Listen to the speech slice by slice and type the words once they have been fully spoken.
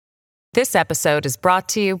This episode is brought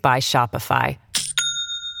to you by Shopify.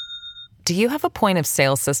 Do you have a point of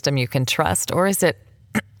sale system you can trust, or is it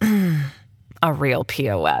a real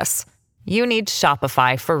POS? You need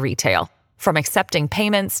Shopify for retail. From accepting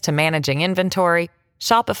payments to managing inventory,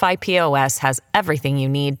 Shopify POS has everything you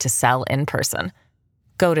need to sell in person.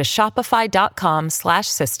 Go to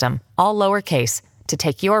shopify.com/system, all lowercase, to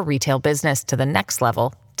take your retail business to the next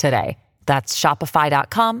level today. That's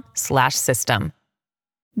shopify.com/system.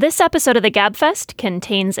 This episode of the Gabfest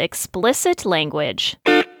contains explicit language.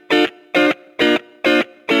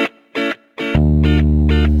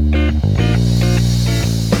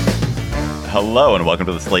 Hello and welcome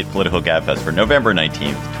to the Slate Political Gabfest for November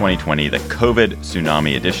 19th, 2020, the COVID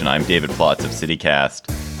Tsunami Edition. I'm David Plotz of CityCast.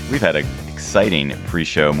 We've had an exciting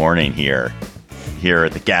pre-show morning here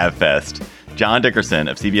at the Gabfest. John Dickerson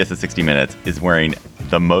of CBS's 60 Minutes is wearing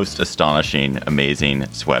the most astonishing, amazing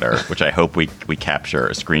sweater, which I hope we capture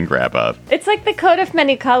a screen grab of. It's like the coat of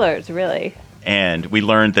many colors, really. And we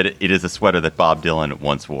learned that it is a sweater that Bob Dylan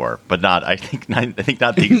once wore, but not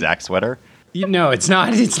the exact sweater. No, it's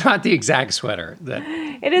not. It's not the exact sweater.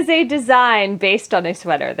 It is a design based on a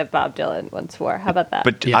sweater that Bob Dylan once wore. How about that?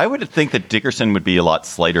 But yeah. I would think that Dickerson would be a lot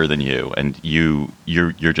slighter than you, and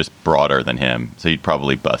you're just broader than him, so you'd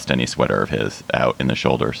probably bust any sweater of his out in the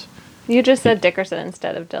shoulders. You just said Dickerson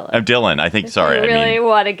instead of Dylan. Dylan, I think. Sorry, if you really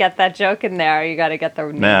want to get that joke in there, you got to get the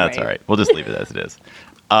name right. That's all right. We'll just leave it as it is.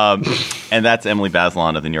 And that's Emily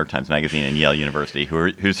Bazelon of the New York Times Magazine and Yale University,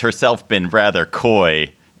 who's herself been rather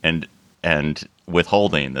coy and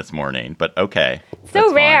withholding this morning. But okay,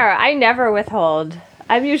 so rare. Fine. I never withhold.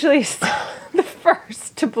 I'm usually the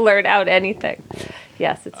first to blurt out anything.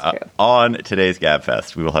 Yes, it's true. On today's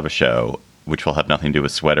Gabfest, we will have a show which will have nothing to do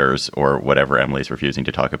with sweaters or whatever Emily's refusing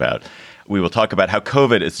to talk about. We will talk about how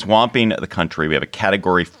COVID is swamping the country. We have a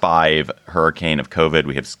Category 5 hurricane of COVID.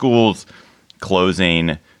 We have schools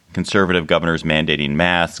closing, conservative governors mandating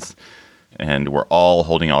masks, and we're all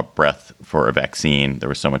holding our breath for a vaccine. There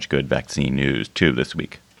was so much good vaccine news, too, this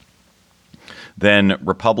week. Then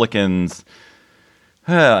Republicans,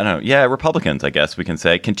 Republicans, I guess we can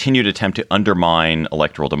say, continue to attempt to undermine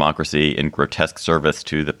electoral democracy in grotesque service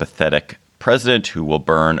to the pathetic president who will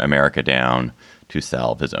burn America down to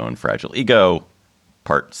salve his own fragile ego.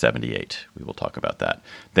 Part 78. We will talk about that.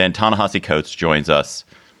 Then Ta-Nehisi Coates joins us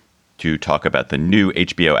to talk about the new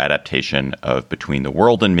HBO adaptation of Between the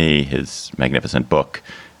World and Me, his magnificent book,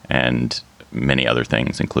 and many other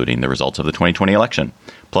things, including the results of the 2020 election.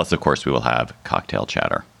 Plus, of course, we will have cocktail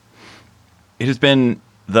chatter. It has been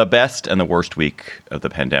the best and the worst week of the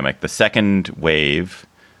pandemic. The second wave,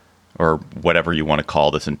 or whatever you want to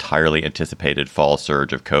call this entirely anticipated fall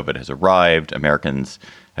surge of COVID, has arrived. Americans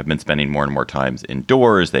have been spending more and more times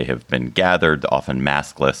indoors. They have been gathered, often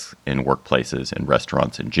maskless, in workplaces, in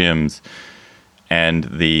restaurants, and gyms. And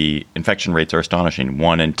the infection rates are astonishing.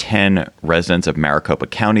 1 in 10 residents of Maricopa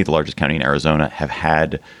County, the largest county in Arizona, have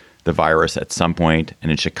had the virus at some point.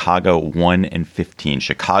 And in Chicago, 1 in 15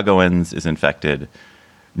 Chicagoans is infected.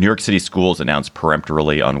 New York City schools announced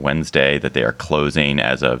peremptorily on Wednesday that they are closing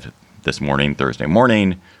as of this morning, Thursday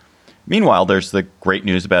morning. Meanwhile, there's the great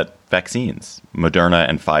news about vaccines. Moderna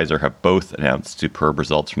and Pfizer have both announced superb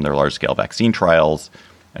results from their large-scale vaccine trials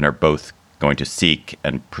and are both going to seek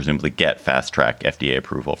and presumably get fast-track FDA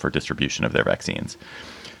approval for distribution of their vaccines.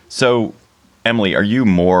 So, Emily, are you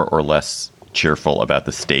more or less cheerful about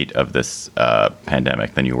the state of this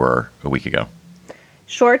pandemic than you were a week ago?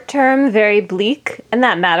 Short term, very bleak, and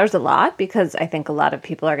that matters a lot because I think a lot of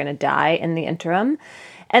people are going to die in the interim.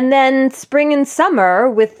 And then spring and summer,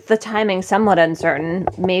 with the timing somewhat uncertain,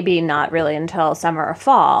 maybe not really until summer or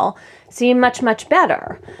fall, seem much, much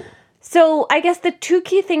better. So I guess the two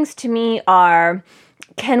key things to me are,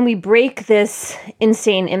 can we break this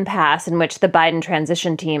insane impasse in which the Biden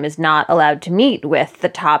transition team is not allowed to meet with the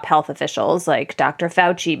top health officials like Dr.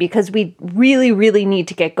 Fauci, because we really, really need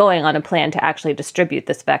to get going on a plan to actually distribute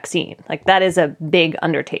this vaccine. Like, that is a big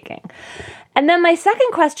undertaking. And then my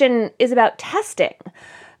second question is about testing.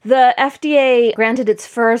 The FDA granted its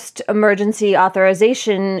first emergency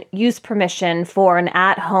authorization use permission for an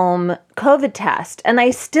at-home COVID test. And I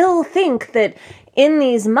still think that in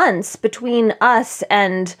these months between us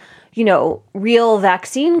and, real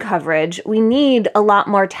vaccine coverage, we need a lot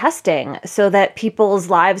more testing so that people's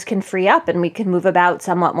lives can free up and we can move about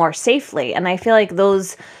somewhat more safely. And I feel like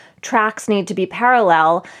those tracks need to be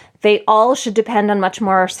parallel. They all should depend on much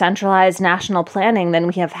more centralized national planning than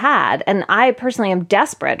we have had. And I personally am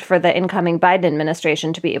desperate for the incoming Biden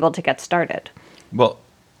administration to be able to get started. Well,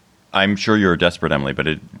 I'm sure you're desperate, Emily, but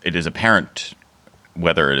it is apparent,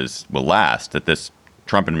 whether will last, that this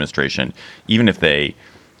Trump administration, even if they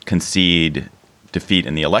concede defeat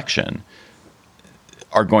in the election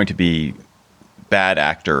are going to be bad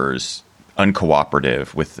actors,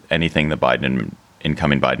 uncooperative with anything the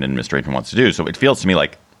incoming Biden administration wants to do. So it feels to me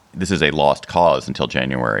like this is a lost cause until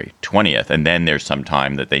January 20th. And then there's some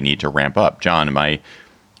time that they need to ramp up. John, am I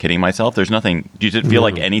kidding myself? There's nothing. Does it feel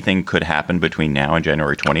like anything could happen between now and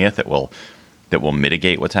January 20th that will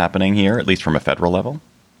mitigate what's happening here, at least from a federal level?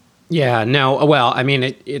 Yeah, no. Well, I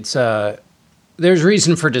mean, it's there's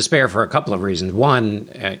reason for despair for a couple of reasons. One,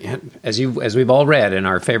 as we've all read in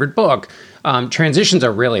our favorite book, transitions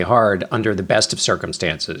are really hard under the best of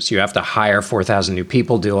circumstances. You have to hire 4,000 new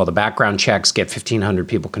people, do all the background checks, get 1,500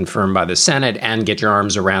 people confirmed by the Senate, and get your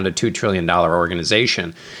arms around a $2 trillion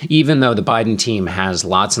organization. Even though the Biden team has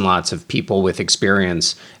lots and lots of people with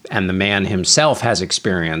experience, and the man himself has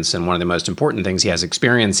experience, and one of the most important things he has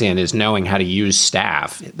experience in is knowing how to use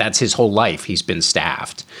staff. That's his whole life. He's been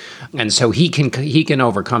staffed. And so he can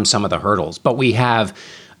overcome some of the hurdles. But we have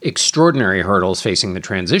extraordinary hurdles facing the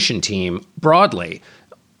transition team broadly.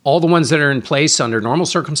 All the ones that are in place under normal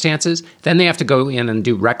circumstances, then they have to go in and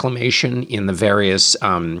do reclamation in the various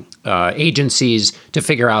agencies to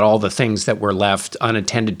figure out all the things that were left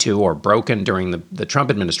unattended to or broken during the Trump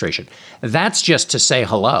administration. That's just to say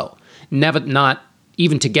hello, not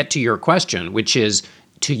even to get to your question, which is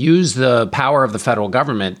to use the power of the federal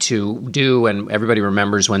government to do, and everybody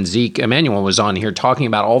remembers when Zeke Emanuel was on here talking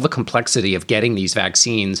about all the complexity of getting these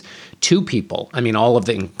vaccines to people. I mean, all of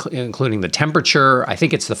the, including the temperature. I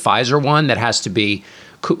think it's the Pfizer one that has to be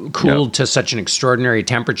cooled to such an extraordinary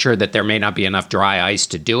temperature that there may not be enough dry ice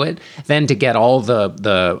to do it. Then to get all the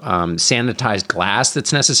sanitized glass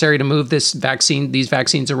that's necessary to move these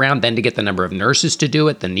vaccines around. Then to get the number of nurses to do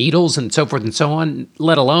it, the needles, and so forth and so on.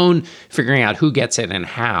 Let alone figuring out who gets it and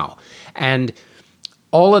how. And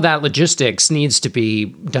all of that logistics needs to be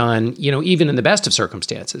done, even in the best of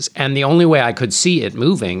circumstances. And the only way I could see it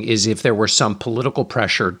moving is if there were some political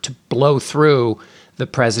pressure to blow through the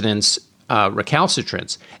president's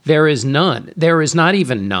recalcitrance. There is none. There is not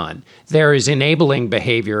even none. There is enabling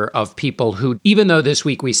behavior of people who, even though this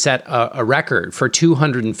week we set a record for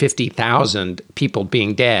 250,000 people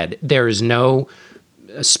being dead, there is no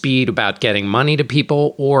speed about getting money to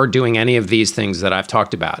people or doing any of these things that I've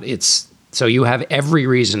talked about. So you have every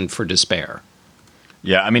reason for despair.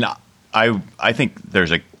 Yeah, I mean, I think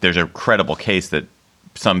there's a credible case that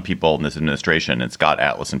some people in this administration, and Scott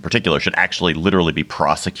Atlas in particular, should actually literally be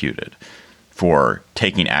prosecuted for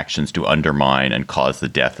taking actions to undermine and cause the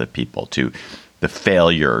death of people, to the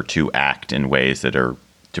failure to act in ways that are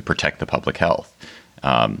to protect the public health.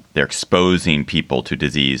 They're exposing people to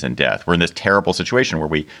disease and death. We're in this terrible situation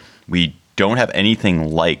where we don't have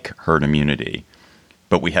anything like herd immunity,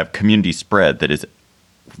 but we have community spread that is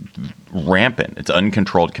rampant. It's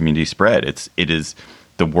uncontrolled community spread. It is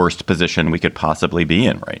the worst position we could possibly be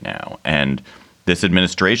in right now. And this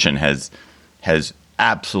administration has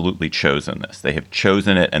absolutely chosen this. They have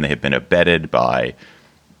chosen it, and they have been abetted by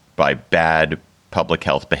bad public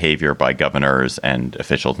health behavior by governors and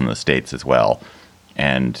officials in the states as well.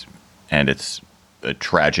 And it's a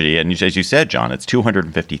tragedy. And as you said, John, it's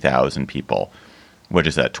 250,000 people. What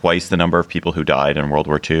is that? Twice the number of people who died in World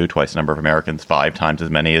War II, twice the number of Americans, 5 times as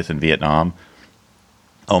many as in Vietnam.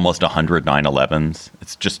 Almost 100 9/11s.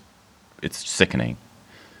 It's sickening.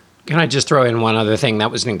 Can I just throw in one other thing?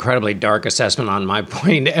 That was an incredibly dark assessment on my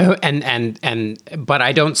point, but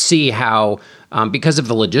I don't see how, because of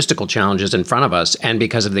the logistical challenges in front of us, and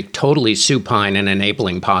because of the totally supine and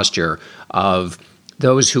enabling posture of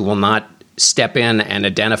those who will not step in and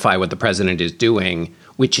identify what the president is doing,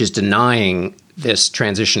 which is denying this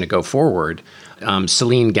transition to go forward.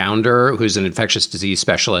 Celine Gounder, who's an infectious disease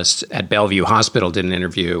specialist at Bellevue Hospital, did an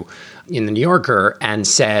interview in the New Yorker and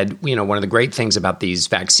said, one of the great things about these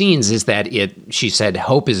vaccines is that she said,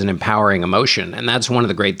 hope is an empowering emotion. And that's one of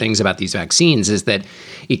the great things about these vaccines is that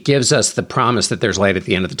it gives us the promise that there's light at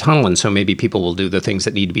the end of the tunnel. And so maybe people will do the things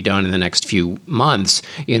that need to be done in the next few months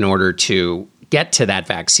in order to get to that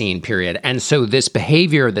vaccine period. And so this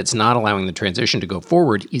behavior that's not allowing the transition to go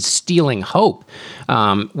forward is stealing hope,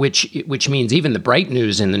 which means even the bright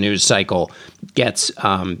news in the news cycle gets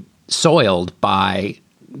soiled by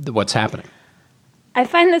what's happening. I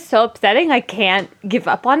find this so upsetting. I can't give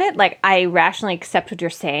up on it. Like, I rationally accept what you're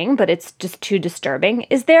saying, but it's just too disturbing.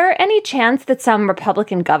 Is there any chance that some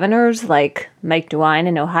Republican governors, like Mike DeWine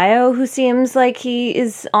in Ohio, who seems like he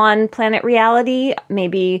is on planet reality,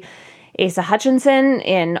 maybe Asa Hutchinson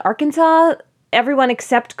in Arkansas, everyone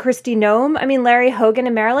except Kristi Noem, Larry Hogan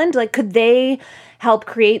in Maryland, could they help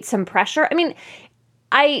create some pressure?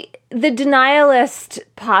 the denialist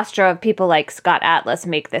posture of people like Scott Atlas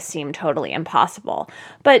make this seem totally impossible.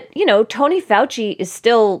 But, Tony Fauci is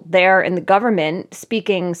still there in the government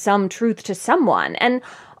speaking some truth to someone. And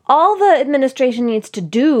all the administration needs to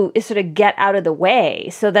do is sort of get out of the way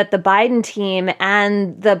so that the Biden team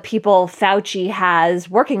and the people Fauci has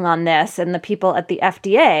working on this and the people at the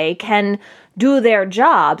FDA can do their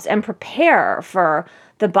jobs and prepare for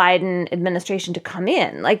the Biden administration to come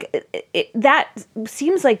in. That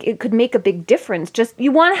seems like it could make a big difference. Just,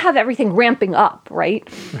 you want to have everything ramping up, right?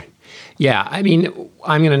 Yeah, I mean,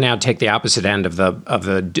 I'm going to now take the opposite end of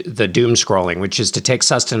the doom scrolling, which is to take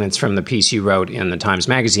sustenance from the piece you wrote in the Times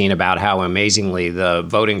Magazine about how amazingly the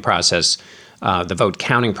voting process, the vote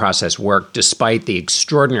counting process worked despite the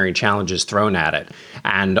extraordinary challenges thrown at it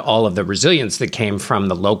and all of the resilience that came from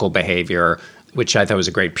the local behavior, which I thought was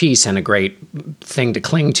a great piece and a great thing to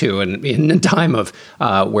cling to in a time of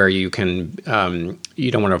where you can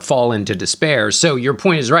you don't want to fall into despair. So your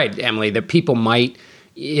point is right, Emily, that people might,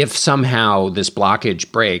 if somehow this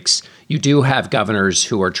blockage breaks, you do have governors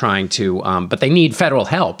who are trying to, but they need federal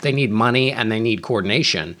help. They need money and they need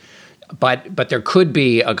coordination. But there could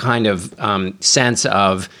be a kind of sense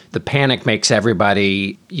of the panic makes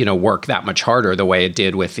everybody, work that much harder the way it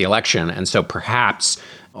did with the election. And so perhaps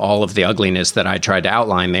all of the ugliness that I tried to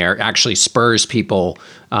outline there actually spurs people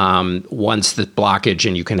once the blockage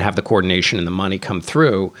and you can have the coordination and the money come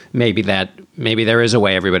through. Maybe there is a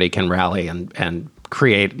way everybody can rally and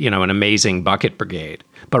create, an amazing bucket brigade.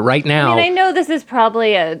 But right now, I know this is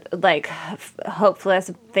probably a hopeless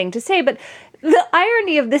thing to say, but the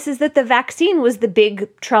irony of this is that the vaccine was the big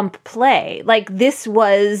Trump play. This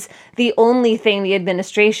was the only thing the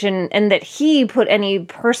administration and that he put any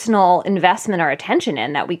personal investment or attention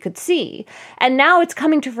in that we could see. And now it's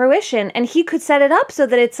coming to fruition, and he could set it up so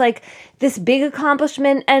that it's this big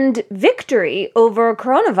accomplishment and victory over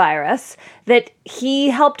coronavirus that he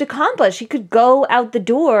helped accomplish. He could go out the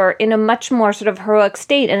door in a much more sort of heroic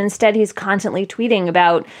state. And instead, he's constantly tweeting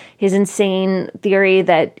about his insane theory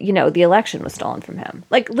that, the election was stolen from him.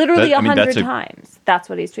 Literally 100 times. That's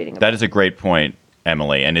what he's tweeting about. That is a great point,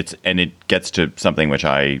 Emily. And it gets to something which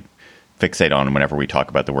I fixate on whenever we talk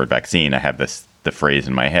about the word vaccine. I have the phrase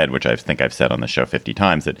in my head, which I think I've said on the show 50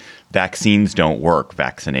 times, that vaccines don't work,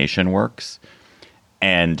 vaccination works.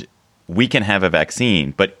 And we can have a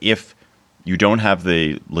vaccine, but if you don't have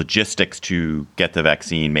the logistics to get the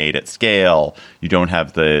vaccine made at scale, you don't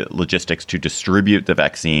have the logistics to distribute the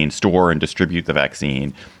vaccine, store and distribute the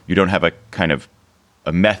vaccine, you don't have a kind of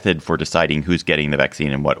a method for deciding who's getting the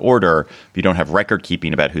vaccine in what order, if you don't have record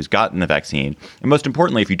keeping about who's gotten the vaccine, and most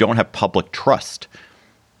importantly, if you don't have public trust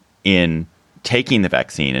in taking the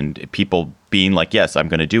vaccine and people being like, yes, I'm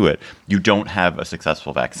going to do it, you don't have a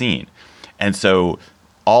successful vaccine. And so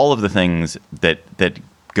all of the things that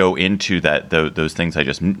go into those things I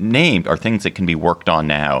just named are things that can be worked on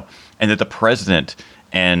now, and that the president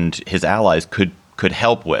and his allies could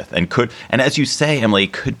help with, and as you say,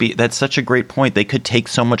 Emily, that's such a great point. They could take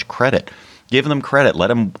so much credit. Give them credit. Let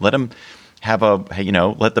them have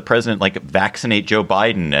let the president vaccinate Joe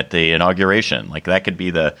Biden at the inauguration. That could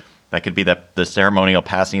be the ceremonial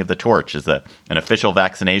passing of the torch is an official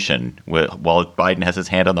vaccination while Biden has his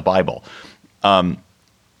hand on the Bible.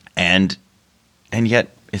 And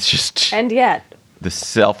yet it's just, and yet the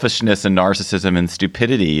selfishness and narcissism and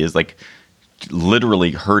stupidity is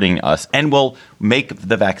literally hurting us, and will make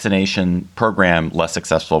the vaccination program less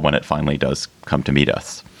successful when it finally does come to meet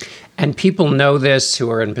us. And people know this who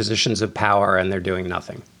are in positions of power, and they're doing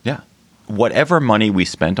nothing. Yeah. Whatever money we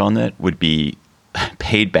spent on it would be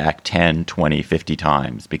paid back 10, 20, 50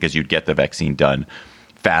 times, because you'd get the vaccine done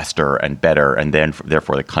faster and better, and then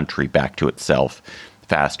therefore the country back to itself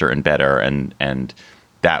faster and better, and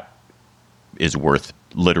that is worth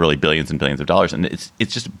literally billions and billions of dollars. And it's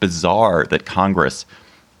just bizarre that Congress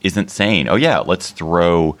isn't saying, oh yeah, let's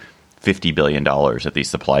throw $50 billion at these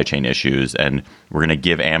supply chain issues, and we're going to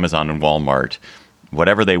give Amazon and Walmart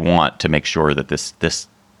whatever they want to make sure that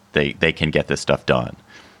they can get this stuff done.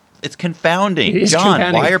 It's confounding. It is John,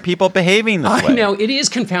 confounding. Why are people behaving this way? I know, it is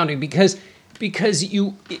confounding because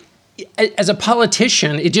you, as a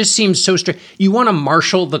politician, it just seems so strange. You want to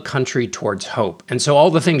marshal the country towards hope. And so all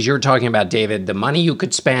the things you're talking about, David, the money you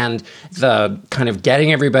could spend, the kind of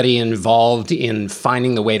getting everybody involved in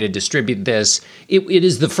finding the way to distribute this, it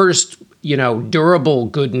is the first, durable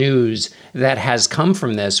good news that has come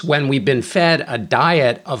from this when we've been fed a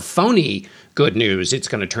diet of phony good news. It's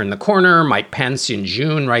going to turn the corner. Mike Pence in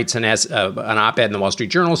June writes an op-ed in the Wall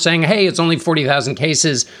Street Journal saying, hey, it's only 40,000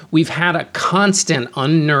 cases. We've had a constant,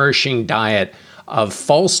 unnourishing diet of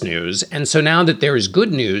false news. And so now that there is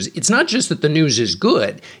good news, it's not just that the news is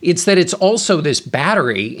good, it's that it's also this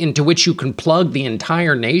battery into which you can plug the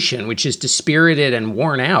entire nation, which is dispirited and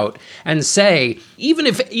worn out, and say, even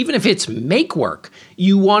if it's make work,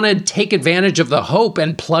 you want to take advantage of the hope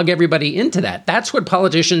and plug everybody into that. That's what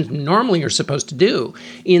politicians normally are supposed to do.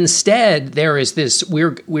 Instead, there is this,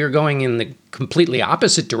 we're going in the completely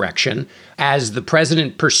opposite direction as the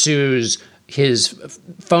president pursues his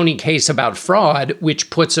phony case about fraud, which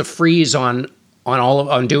puts a freeze on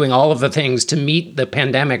doing all of the things to meet the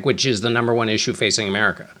pandemic, which is the number one issue facing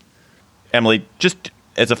America. Emily, just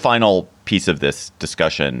as a final piece of this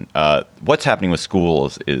discussion, what's happening with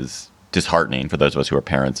schools is disheartening for those of us who are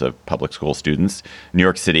parents of public school students. New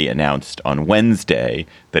York City announced on Wednesday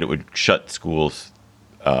that it would shut schools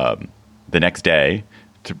the next day,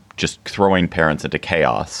 just throwing parents into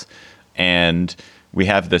chaos. And we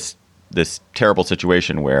have this terrible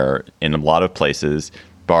situation where in a lot of places,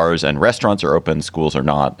 bars and restaurants are open, schools are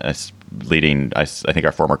not. I think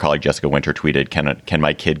our former colleague Jessica Winter tweeted, "Can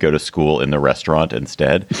my kid go to school in the restaurant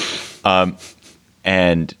instead?"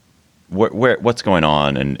 And what's going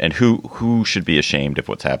on, and who should be ashamed of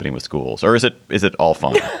what's happening with schools, or is it all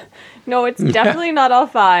fine? No, it's definitely not all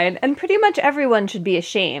fine. And pretty much everyone should be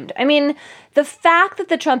ashamed. I mean, the fact that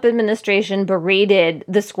the Trump administration berated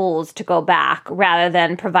the schools to go back rather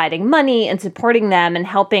than providing money and supporting them and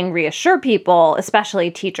helping reassure people, especially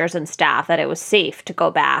teachers and staff, that it was safe to go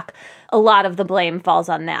back, a lot of the blame falls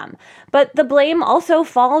on them. But the blame also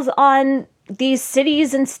falls on these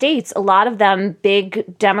cities and states, a lot of them big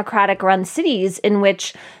Democratic-run cities in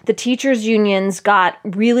which the teachers' unions got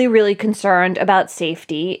really, really concerned about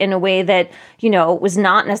safety in a way that, was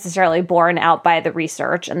not necessarily borne out by the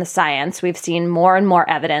research and the science. We've seen more and more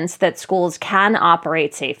evidence that schools can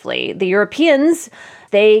operate safely. The Europeans,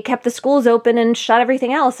 they kept the schools open and shut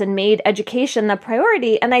everything else and made education the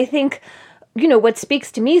priority. And I think what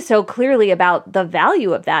speaks to me so clearly about the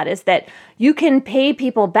value of that is that you can pay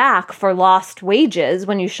people back for lost wages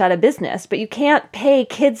when you shut a business, but you can't pay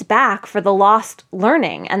kids back for the lost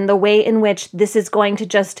learning and the way in which this is going to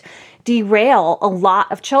just derail a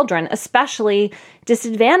lot of children, especially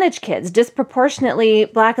disadvantaged kids, disproportionately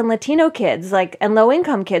Black and Latino kids, and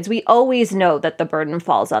low-income kids. We always know that the burden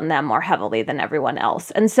falls on them more heavily than everyone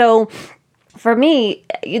else. And so for me,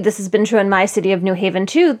 this has been true in my city of New Haven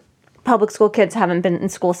too. Public school kids haven't been in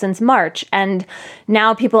school since March, and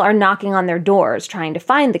now people are knocking on their doors trying to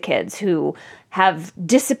find the kids who have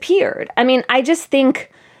disappeared. I mean, I just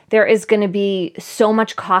think there is going to be so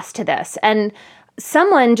much cost to this. And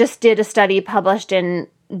someone just did a study published in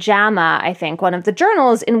JAMA, I think, one of the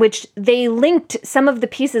journals, in which they linked some of the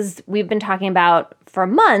pieces we've been talking about for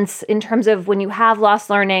months in terms of when you have lost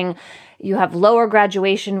learning, you have lower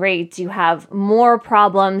graduation rates, you have more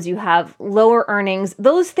problems, you have lower earnings.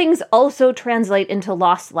 Those things also translate into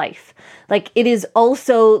lost life. It is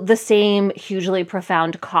also the same hugely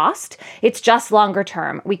profound cost. It's just longer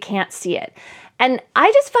term. We can't see it. And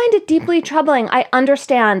I just find it deeply troubling. I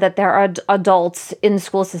understand that there are adults in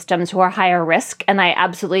school systems who are higher risk, and I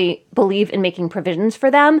absolutely believe in making provisions for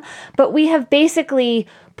them. But we have basically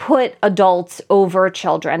put adults over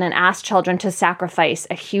children and asked children to sacrifice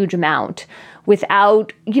a huge amount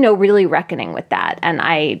without, really reckoning with that. And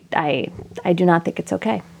I do not think it's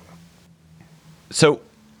okay. So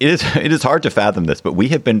it is hard to fathom this, but we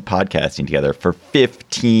have been podcasting together for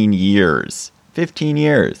 15 years. 15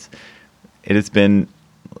 years. It has been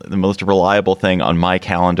the most reliable thing on my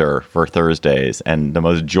calendar for Thursdays and the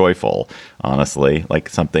most joyful, honestly,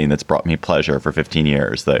 something that's brought me pleasure for 15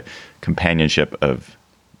 years. The companionship of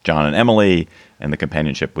John and Emily and the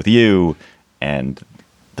companionship with you and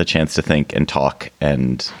the chance to think and talk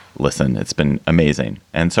and listen. It's been amazing.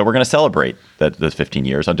 And so we're going to celebrate those 15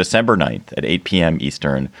 years on December 9th at 8 p.m.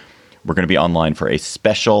 Eastern. We're going to be online for a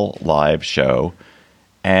special live show.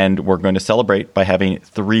 And we're going to celebrate by having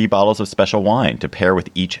 3 bottles of special wine to pair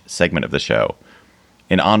with each segment of the show.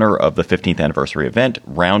 In honor of the 15th anniversary event,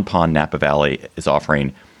 Round Pond Napa Valley is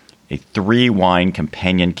offering a 3-wine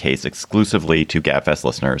companion case exclusively to GabFest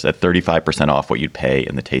listeners at 35% off what you'd pay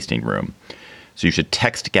in the tasting room. So you should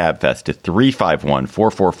text GabFest to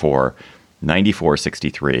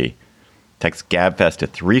 351-444-9463. Text GabFest to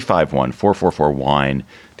 351-444-WINE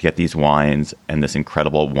to get these wines and this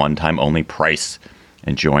incredible one-time only price,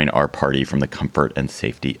 and join our party from the comfort and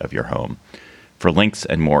safety of your home. For links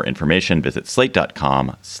and more information, visit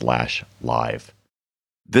slate.com/live.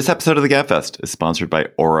 This episode of the GabFest is sponsored by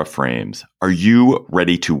Aura Frames. Are you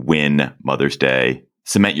ready to win Mother's Day?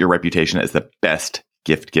 Cement your reputation as the best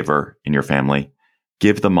gift giver in your family?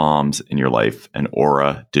 Give the moms in your life an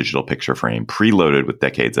Aura digital picture frame preloaded with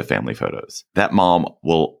decades of family photos. That mom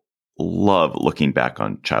will love looking back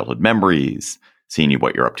on childhood memories, seeing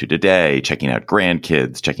what you're up to today, checking out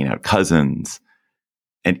grandkids, checking out cousins.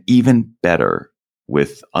 And even better,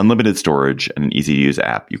 with unlimited storage and an easy-to-use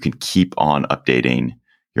app, you can keep on updating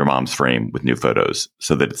your mom's frame with new photos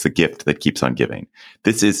so that it's a gift that keeps on giving.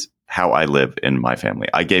 This is how I live in my family.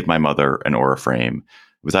 I gave my mother an Aura frame.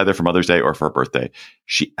 It was either for Mother's Day or for her birthday.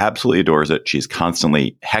 She absolutely adores it. She's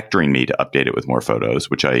constantly hectoring me to update it with more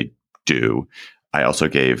photos, which I do. I also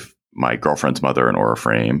gave my girlfriend's mother an Aura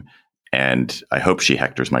frame, and I hope she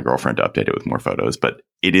hectors my girlfriend to update it with more photos. But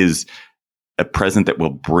it is a present that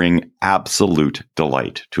will bring absolute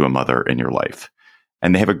delight to a mother in your life.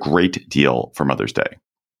 And they have a great deal for Mother's Day.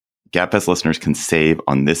 GabFest listeners can save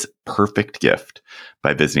on this perfect gift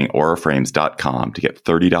by visiting auraframes.com to get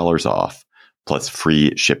 $30 off plus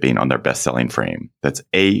free shipping on their best-selling frame. That's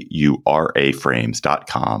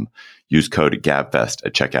auraframes.com. Use code GABFEST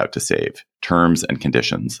at checkout to save. Terms and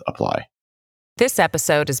conditions apply. This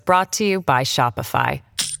episode is brought to you by Shopify.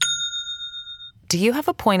 Do you have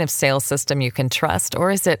a point of sale system you can trust,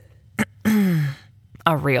 or is it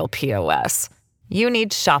a real POS? You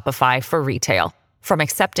need Shopify for retail. From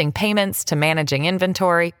accepting payments to managing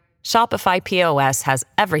inventory, Shopify POS has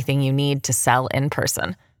everything you need to sell in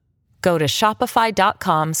person. Go to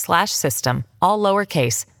shopify.com/system, all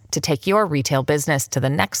lowercase, to take your retail business to the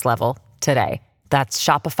next level today. That's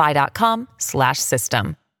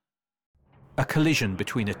shopify.com/system. A collision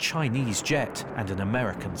between a Chinese jet and an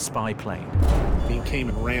American spy plane. He came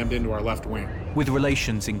and rammed into our left wing. With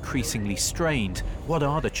relations increasingly strained, what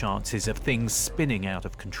are the chances of things spinning out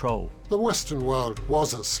of control? The Western world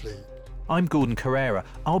was asleep. I'm Gordon Carrera.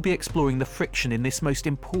 I'll be exploring the friction in this most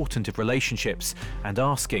important of relationships and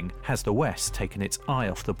asking, has the West taken its eye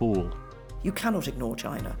off the ball? You cannot ignore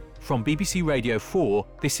China. From BBC Radio 4,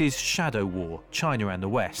 this is Shadow War, China and the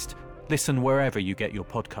West. Listen wherever you get your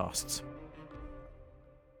podcasts.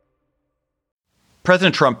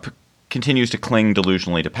 President Trump continues to cling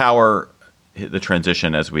delusionally to power. The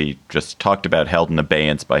transition, as we just talked about, held in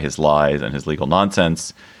abeyance by his lies and his legal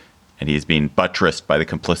nonsense. And he's being buttressed by the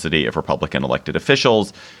complicity of Republican elected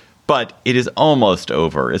officials. But it is almost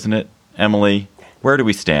over, isn't it, Emily? Where do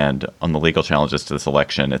we stand on the legal challenges to this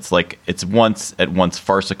election? It's like it's at once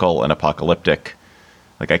farcical and apocalyptic.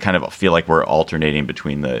 Like I kind of feel like we're alternating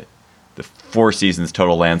between the Four Seasons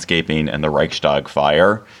total landscaping and the Reichstag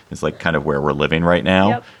fire is like kind of where we're living right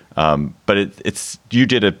now. Yep. But it's you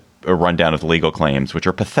did a rundown of the legal claims, which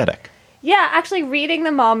are pathetic. Yeah, actually reading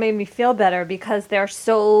them all made me feel better because they're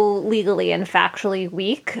so legally and factually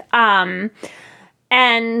weak. And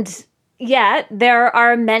yet there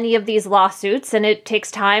are many of these lawsuits, and it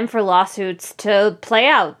takes time for lawsuits to play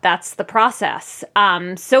out. That's the process.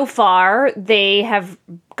 So far, they have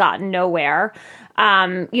gotten nowhere.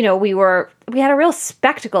 We had a real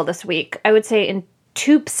spectacle this week, I would say, in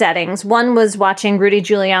two settings. One was watching Rudy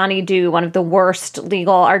Giuliani do one of the worst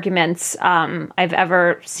legal arguments I've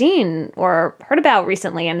ever seen or heard about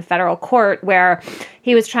recently in federal court, where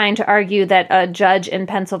he was trying to argue that a judge in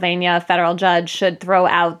Pennsylvania, a federal judge, should throw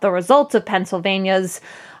out the results of Pennsylvania's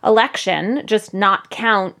election, just not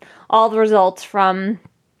count all the results from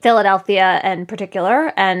Philadelphia in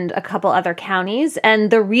particular and a couple other counties. And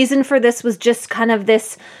the reason for this was just kind of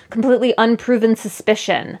this completely unproven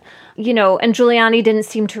suspicion, and Giuliani didn't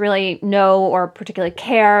seem to really know or particularly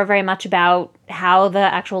care very much about how the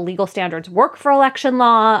actual legal standards work for election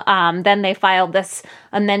law. Then they filed this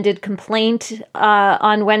amended complaint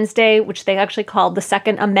on Wednesday, which they actually called the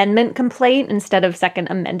Second Amendment complaint instead of Second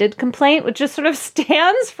Amended complaint, which just sort of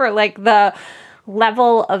stands for like the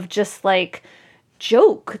level of just like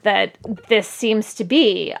joke that this seems to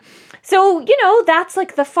be. So, that's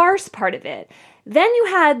like the farce part of it. Then you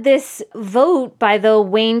had this vote by the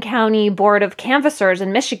Wayne County Board of Canvassers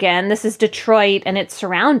in Michigan. This is Detroit and its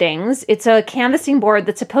surroundings. It's a canvassing board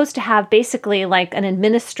that's supposed to have basically like an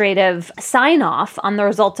administrative sign-off on the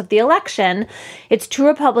results of the election. It's 2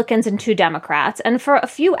 Republicans and 2 Democrats. And for a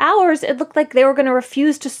few hours, it looked like they were going to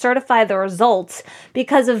refuse to certify the results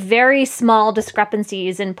because of very small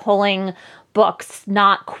discrepancies in polling books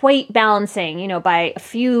not quite balancing, by a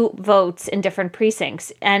few votes in different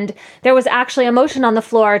precincts. And there was actually a motion on the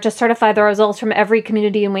floor to certify the results from every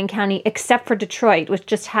community in Wayne County except for Detroit, which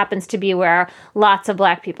just happens to be where lots of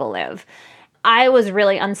Black people live. I was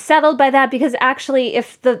really unsettled by that because actually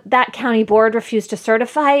if that county board refused to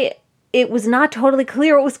certify, it was not totally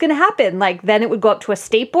clear what was going to happen. Like then it would go up to a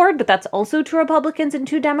state board, but that's also 2 Republicans and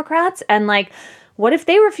 2 Democrats. And like, what if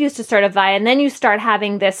they refuse to certify? And then you start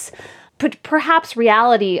having this perhaps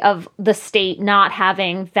reality of the state not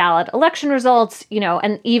having valid election results,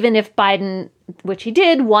 and even if Biden, which he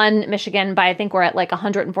did, won Michigan by, I think we're at like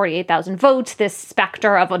 148,000 votes, this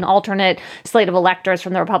specter of an alternate slate of electors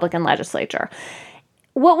from the Republican legislature.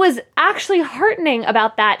 What was actually heartening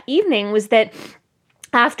about that evening was that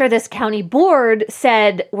after this county board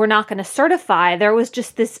said, we're not going to certify, there was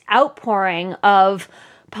just this outpouring of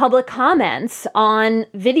public comments on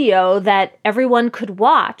video that everyone could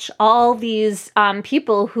watch. All these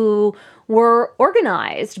people who were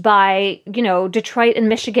organized by, Detroit and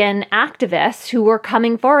Michigan activists who were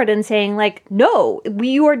coming forward and saying, like, no,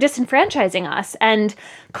 you are disenfranchising us, and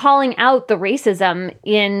calling out the racism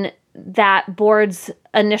in that board's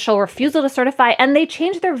initial refusal to certify. And they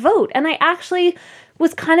changed their vote. And I actually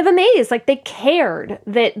was kind of amazed. Like, they cared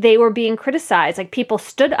that they were being criticized. Like, people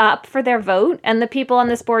stood up for their vote, and the people on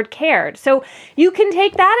this board cared. So you can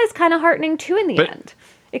take that as kind of heartening too in the end.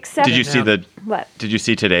 Except, did you see what? Did you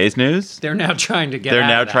see today's news? They're now trying to get. They're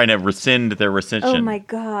now trying to rescind their rescission. Oh my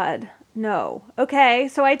God. No. Okay.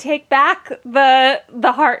 So I take back the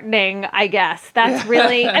heartening, I guess. That's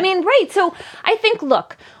really, right. So I think,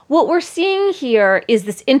 look, what we're seeing here is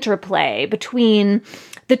this interplay between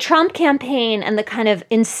the Trump campaign and the kind of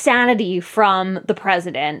insanity from the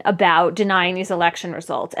president about denying these election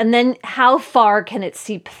results. And then how far can it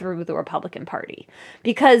seep through the Republican Party?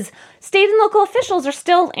 Because state and local officials are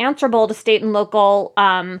still answerable to state and local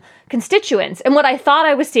constituents. And what I thought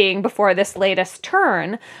I was seeing before this latest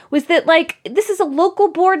turn was that, like, this is a local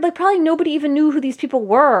board. Like, probably nobody even knew who these people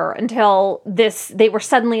were until they were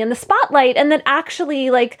suddenly in the spotlight. And that actually,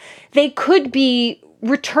 like, they could be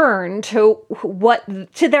return to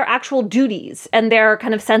their actual duties and their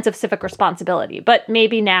kind of sense of civic responsibility. But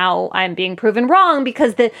maybe now I'm being proven wrong,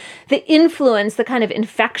 because the influence, the kind of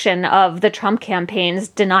infection of the Trump campaign's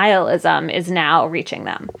denialism is now reaching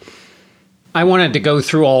them. I wanted to go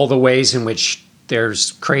through all the ways in which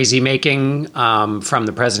there's crazy making from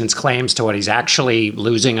the president's claims to what he's actually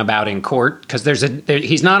losing about in court, because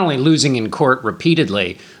he's not only losing in court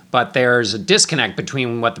repeatedly, but there's a disconnect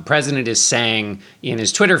between what the president is saying in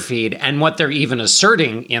his Twitter feed and what they're even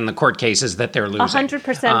asserting in the court cases that they're losing.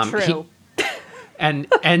 100% true.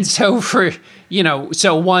 And so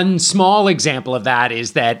so one small example of that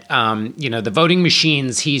is that, the voting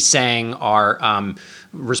machines he's saying are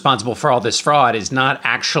responsible for all this fraud is not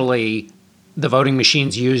actually the voting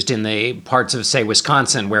machines used in the parts of, say,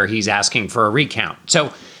 Wisconsin, where he's asking for a recount.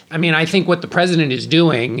 So, I think what the president is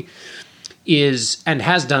doing is, and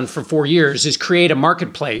has done for 4 years, is create a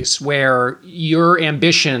marketplace where your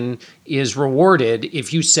ambition is rewarded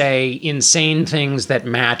if you say insane things that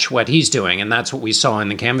match what he's doing. And that's what we saw in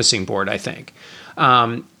the canvassing board, I think.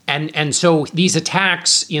 And so these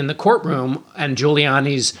attacks in the courtroom and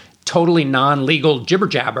Giuliani's totally non-legal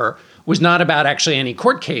jibber-jabber was not about actually any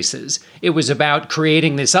court cases. It was about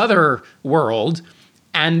creating this other world.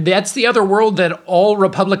 And that's the other world that all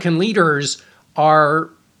Republican leaders are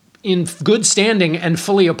in good standing and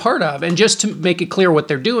fully a part of. And just to make it clear what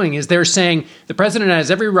they're doing is they're saying the president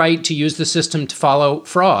has every right to use the system to follow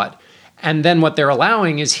fraud. And then what they're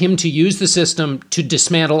allowing is him to use the system to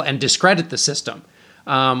dismantle and discredit the system,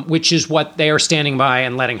 which is what they are standing by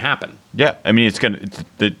and letting happen. Yeah.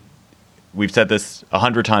 We've said this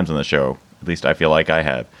 100 times on the show, at least I feel like I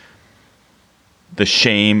have. The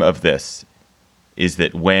shame of this is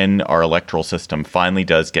that when our electoral system finally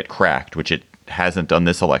does get cracked, which it hasn't done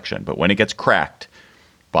this election, but when it gets cracked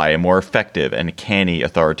by a more effective and canny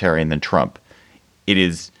authoritarian than Trump, it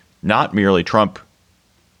is not merely Trump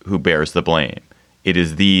who bears the blame. It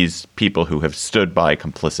is these people who have stood by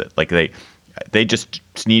complicit. Like they just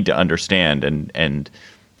need to understand, and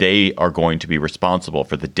they are going to be responsible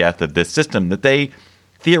for the death of this system that they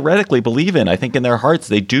theoretically believe in. I think in their hearts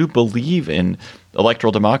they do believe in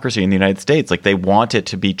electoral democracy in the United States. Like, they want it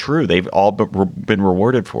to be true. They've all been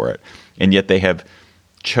rewarded for it. And yet they have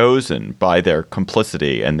chosen by their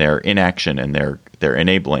complicity and their inaction and their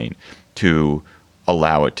enabling to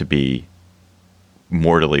allow it to be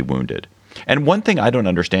mortally wounded. And one thing I don't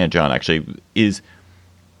understand, John, actually, is,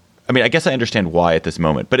 I guess I understand why at this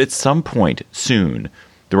moment, but at some point soon,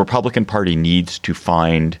 the Republican Party needs to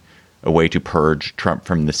find a way to purge Trump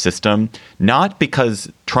from the system, not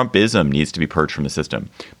because Trumpism needs to be purged from the system,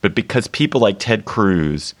 but because people like Ted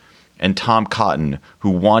Cruz and Tom Cotton, who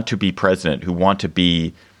want to be president, who want to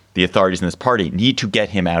be the authorities in this party, need to get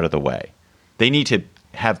him out of the way. They need to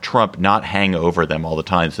have Trump not hang over them all the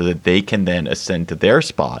time so that they can then ascend to their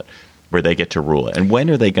spot where they get to rule it. And when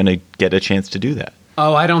are they going to get a chance to do that?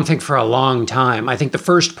 Oh, I don't think for a long time. I think the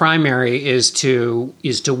first primary is to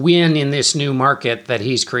win in this new market that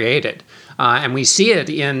he's created, and we see it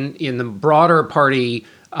in the broader party.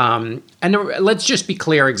 And let's just be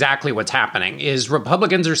clear exactly what's happening is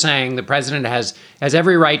Republicans are saying the president has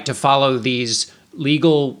every right to follow these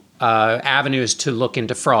legal avenues to look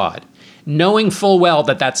into fraud, knowing full well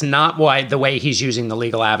that that's not the way he's using the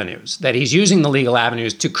legal avenues, that he's using the legal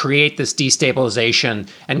avenues to create this destabilization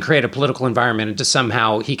and create a political environment into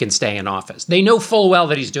somehow he can stay in office. They know full well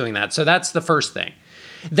that he's doing that. So that's the first thing.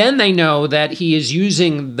 Then they know that he is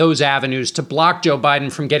using those avenues to block Joe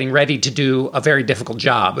Biden from getting ready to do a very difficult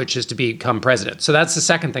job, which is to become president. So that's the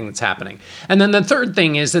second thing that's happening. And then the third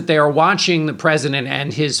thing is that they are watching the president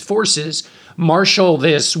and his forces marshal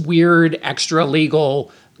this weird extra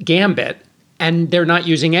legal gambit, and they're not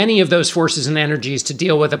using any of those forces and energies to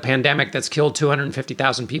deal with a pandemic that's killed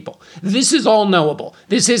 250,000 people. This is all knowable.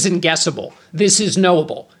 This isn't guessable. This is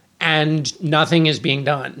knowable. And nothing is being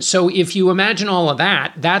done. So if you imagine all of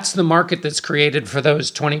that, that's the market that's created for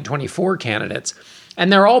those 2024 candidates.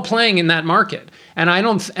 And they're all playing in that market. And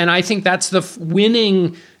I think that's the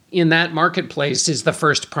winning in that marketplace is the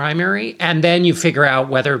first primary. And then you figure out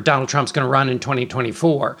whether Donald Trump's going to run in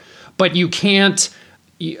 2024. But you can't,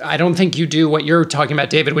 I don't think you do what you're talking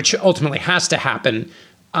about, David, which ultimately has to happen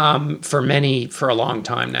for a long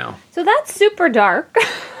time now. So that's super dark.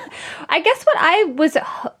 I guess what I was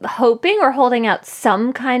hoping or holding out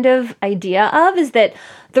some kind of idea of is that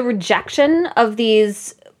the rejection of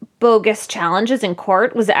these bogus challenges in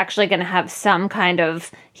court was actually going to have some kind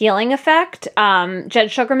of healing effect.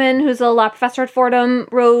 Jed Sugarman, who's a law professor at Fordham,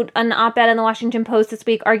 wrote an op-ed in the Washington Post this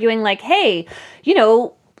week arguing like, hey,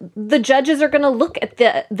 the judges are going to look at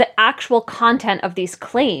the actual content of these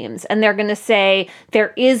claims and they're going to say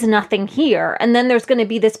there is nothing here. And then there's going to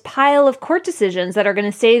be this pile of court decisions that are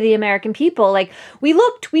going to say to the American people, like, we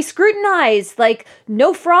looked, we scrutinized, like,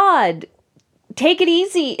 no fraud, take it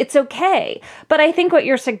easy, it's okay. But I think what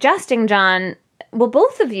you're suggesting, John, well,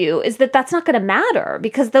 both of you, is that that's not going to matter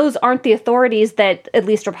because those aren't the authorities that at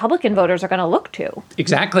least Republican voters are going to look to.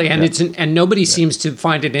 Exactly. And and nobody seems to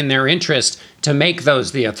find it in their interest to make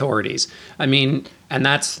those the authorities. I mean, and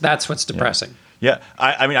that's what's depressing. Yeah.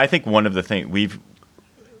 I mean, I think one of the things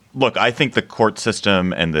I think the court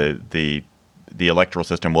system and the electoral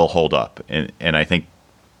system will hold up. And I think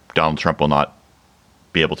Donald Trump will not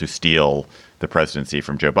be able to steal the presidency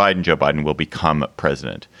from Joe Biden. Joe Biden will become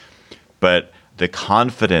president. But the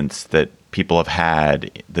confidence that people have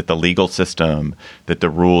had that the legal system, that the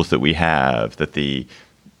rules that we have, that the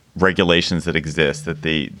regulations that exist, that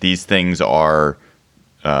these things are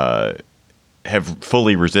have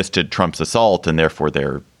fully resisted Trump's assault, and therefore they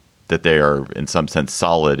are in some sense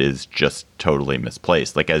solid, is just totally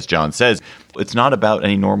misplaced. Like as John says, it's not about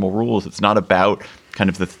any normal rules. It's not about kind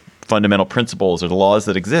of the fundamental principles or the laws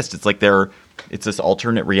that exist. It's like it's this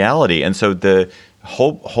alternate reality, and so the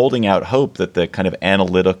holding out hope that the kind of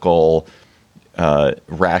analytical,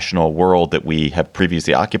 rational world that we have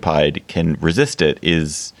previously occupied can resist it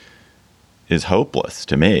is hopeless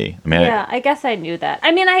to me. I mean, I guess I knew that.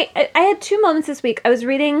 I mean, I had two moments this week. I was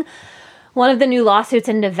reading one of the new lawsuits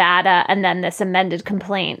in Nevada and then this amended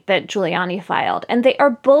complaint that Giuliani filed. And they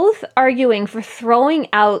are both arguing for throwing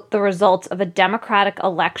out the results of a Democratic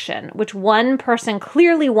election, which one person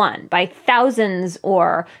clearly won by thousands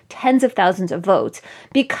or tens of thousands of votes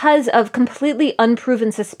because of completely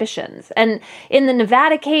unproven suspicions. And in the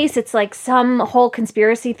Nevada case, it's like some whole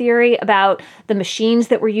conspiracy theory about the machines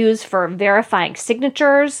that were used for verifying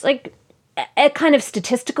signatures, like a kind of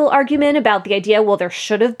statistical argument about the idea, well, there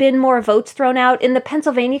should have been more votes thrown out. In the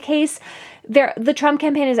Pennsylvania case, the Trump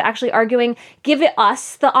campaign is actually arguing, give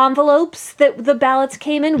us the envelopes that the ballots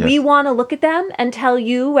came in. Yes. We want to look at them and tell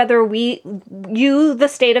you whether the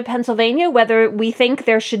state of Pennsylvania, whether we think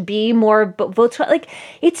there should be more votes. Like,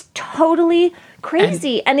 it's totally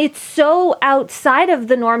crazy. And it's so outside of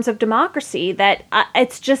the norms of democracy that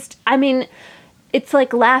it's just, I mean, it's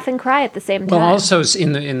like laugh and cry at the same time. Well, also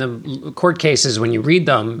in the court cases, when you read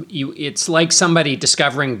them, it's like somebody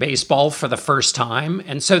discovering baseball for the first time.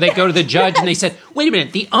 And so they go to the judge and they said, wait a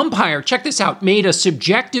minute, the umpire, check this out, made a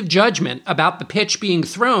subjective judgment about the pitch being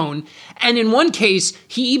thrown. And in one case,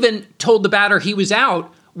 he even told the batter he was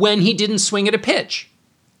out when he didn't swing at a pitch.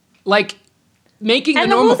 Like, making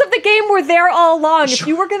and the rules of the game were there all along. Sure. If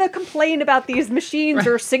you were going to complain about these machines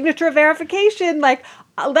or signature verification, like,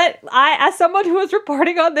 as someone who was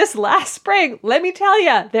reporting on this last spring, let me tell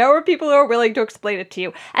you, there were people who were willing to explain it to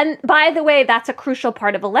you. And by the way, that's a crucial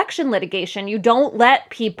part of election litigation. You don't let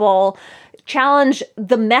people challenge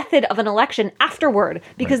the method of an election afterward,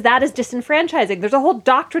 because that is disenfranchising. There's a whole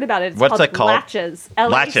doctrine about it. It's What's that called? Laches.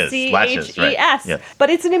 Laches. Right. Yes. But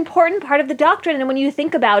it's an important part of the doctrine. And when you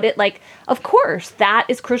think about it, like, of course, that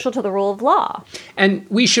is crucial to the rule of law. And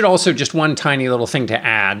we should also, just one tiny little thing to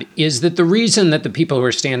add, is that the reason that the people who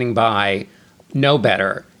are standing by know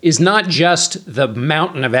better is not just the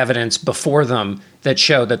mountain of evidence before them that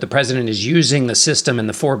show that the president is using the system and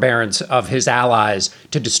the forbearance of his allies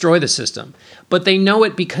to destroy the system, but they know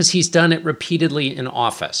it because he's done it repeatedly in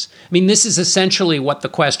office. I mean, this is essentially what the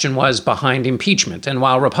question was behind impeachment. And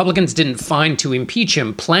while Republicans didn't find to impeach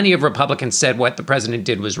him, plenty of Republicans said what the president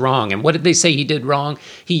did was wrong. And what did they say he did wrong?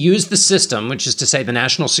 He used the system, which is to say the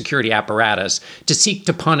national security apparatus, to seek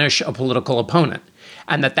to punish a political opponent.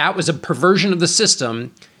 And that was a perversion of the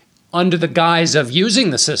system under the guise of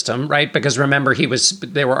using the system, right? Because remember,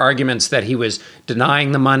 there were arguments that he was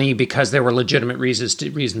denying the money because there were legitimate reasons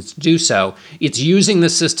to do so. It's using the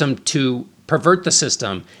system to pervert the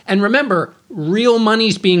system. And remember, real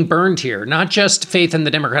money's being burned here, not just faith in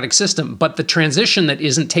the democratic system, but the transition that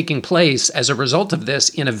isn't taking place as a result of this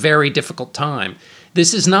in a very difficult time.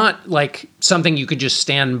 This is not like something you could just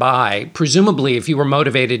stand by, presumably if you were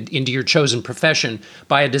motivated into your chosen profession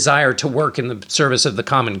by a desire to work in the service of the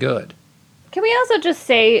common good. Can we also just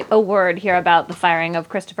say a word here about the firing of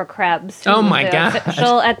Christopher Krebs? Oh my God!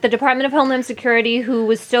 Official at the Department of Homeland Security who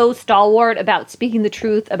was so stalwart about speaking the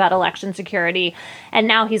truth about election security, and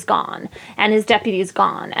now he's gone, and his deputy's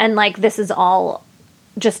gone, and like this is all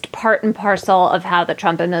just part and parcel of how the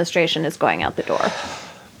Trump administration is going out the door.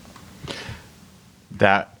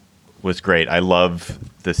 That was great. I love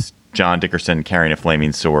this John Dickerson carrying a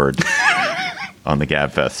flaming sword on the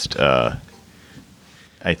GabFest.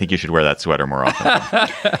 I think you should wear that sweater more often.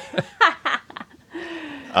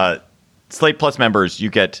 Slate Plus members, you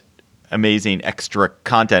get amazing extra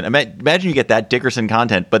content. Imagine you get that Dickerson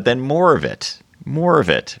content, but then more of it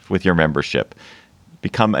with your membership.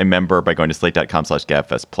 Become a member by going to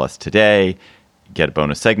slate.com/GabFest Plus today. Get a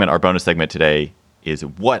bonus segment. Our bonus segment today is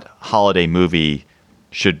what holiday movie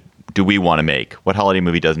do we want to make? What holiday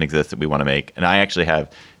movie doesn't exist that we want to make? And I actually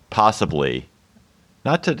have possibly,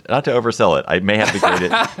 not to oversell it, I may have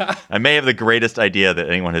the greatest idea that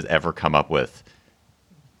anyone has ever come up with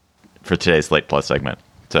for today's Slate Plus segment.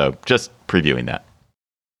 So just previewing that.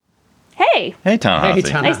 Hey,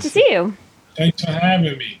 Ta-Nehisi. Nice to see you. Thanks for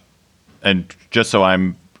having me. And just so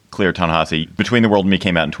I'm clear, Ta-Nehisi, Between the World and Me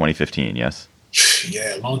came out in 2015, yes?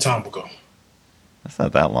 Yeah, a long time ago. That's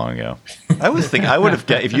not that long ago. I was thinking,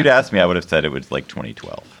 if you'd asked me, I would have said it was like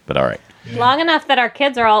 2012. But all right. Yeah. Long enough that our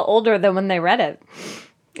kids are all older than when they read it,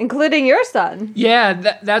 including your son.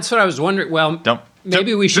 Yeah, that's what I was wondering. Well,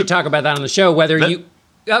 maybe we should talk about that on the show, whether you...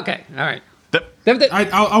 Okay, all right.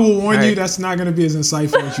 I will warn you, that's not going to be as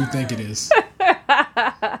insightful as you think it is.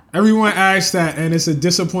 Everyone asks that, and it's a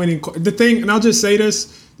disappointing... The thing, and I'll just say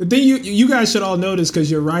this, the thing you guys should all notice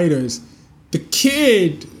because you're writers, the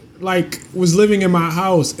kid... was living in my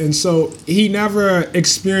house, and so he never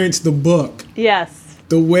experienced the book. Yes.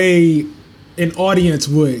 The way an audience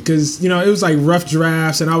would, because, it was like rough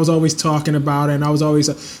drafts, and I was always talking about it, and I was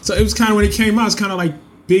always... So it was kind of, when it came out, it's kind of like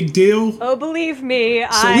big deal. Oh, believe me, we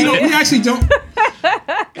actually don't...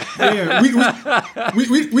 Yeah,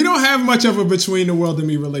 we don't have much of a Between the World and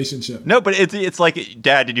Me relationship. No, but it's like,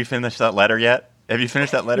 Dad, did you finish that letter yet? Have you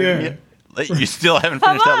finished that letter yet? You still haven't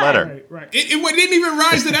finished that letter. Right. It didn't even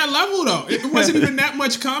rise to that level, though. It wasn't even that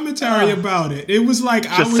much commentary about it. It was like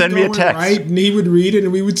I was send me a text. Right, and he would read it,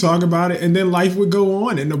 and we would talk about it, and then life would go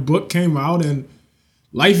on, and the book came out, and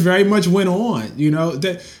life very much went on.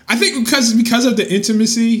 I think because of the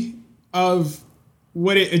intimacy of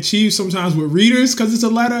what it achieves sometimes with readers, because it's a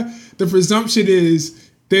letter, the presumption is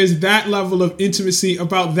there's that level of intimacy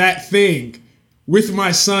about that thing with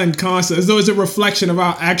my son constantly, as though it's a reflection of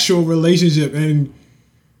our actual relationship, and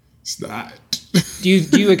it's not. Do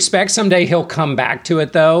you expect someday he'll come back to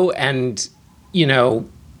it though, and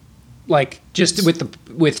just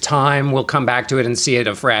with time we'll come back to it and see it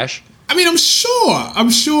afresh? I mean, I'm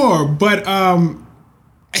sure, but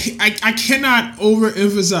I cannot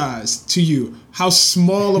overemphasize to you how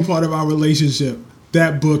small a part of our relationship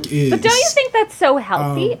that book is. But don't you think that's so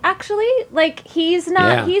healthy, actually? He's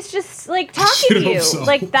not, he's just, talking to you. So.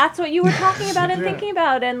 That's what you were talking about and thinking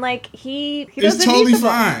about, and, he doesn't It's totally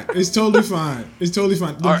fine. It's totally fine. It's totally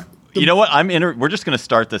fine. You know what? We're just going to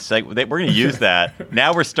start this segment. We're going to use that.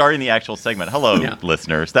 Now we're starting the actual segment. Hello,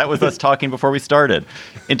 listeners. That was us talking before we started.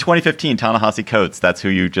 In 2015, Ta-Nehisi Coates, that's who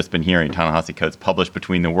you've just been hearing, Ta-Nehisi Coates published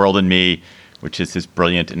Between the World and Me, which is his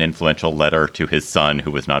brilliant and influential letter to his son,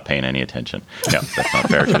 who was not paying any attention. No, that's not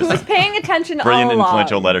fair to his son. Was paying attention Brilliant all and along.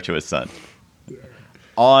 influential letter to his son.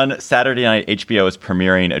 On Saturday night, HBO is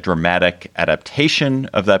premiering a dramatic adaptation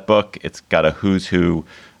of that book. It's got a who's who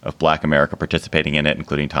of Black America participating in it,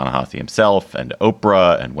 including Ta-Nehisi himself and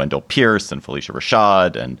Oprah and Wendell Pierce and Felicia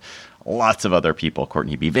Rashad and lots of other people,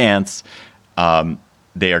 Courtney B. Vance.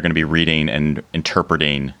 They are going to be reading and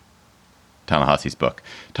interpreting Ta-Nehisi's book.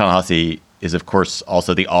 Ta-Nehisi is, of course,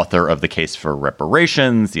 also the author of The Case for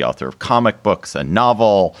Reparations, the author of comic books, a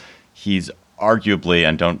novel. He's arguably,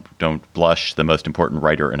 and don't blush, the most important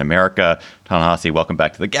writer in America. Ta-Nehisi, welcome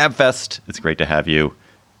back to the Gabfest. It's great to have you.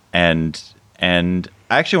 And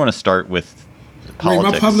I actually want to start with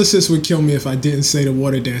politics. Wait, my publicist would kill me if I didn't say The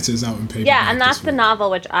Water Dancer is out in paperback. Yeah, and that's the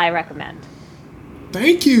novel which I recommend.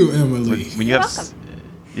 Thank you, Emily. When you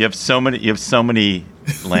have so many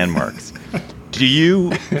landmarks. Do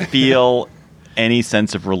you feel any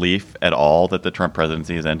sense of relief at all that the Trump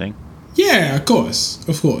presidency is ending? Yeah, of course.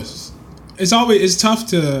 It's tough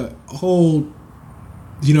to hold,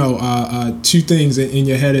 two things in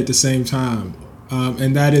your head at the same time,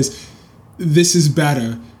 and that is, this is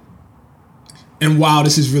better, and wow,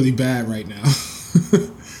 this is really bad right now.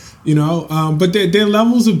 But their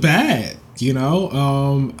levels are bad.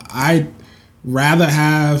 I'd rather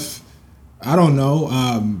have,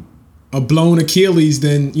 a blown Achilles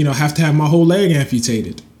than have to have my whole leg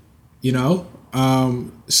amputated.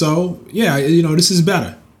 So yeah, this is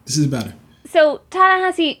better. So,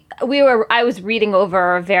 Ta-Nehisi, I was reading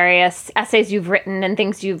over various essays you've written and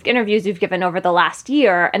interviews you've given over the last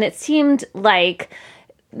year, and it seemed like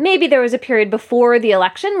maybe there was a period before the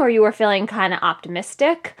election where you were feeling kind of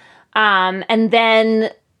optimistic, and then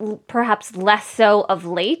perhaps less so of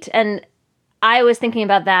late. And I was thinking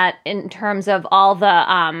about that in terms of all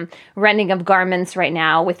the rending of garments right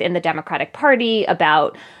now within the Democratic Party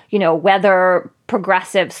about, whether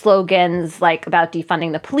progressive slogans like about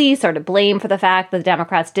defunding the police are to blame for the fact that the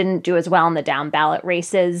Democrats didn't do as well in the down ballot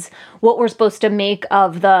races, what we're supposed to make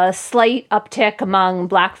of the slight uptick among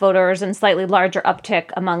Black voters and slightly larger uptick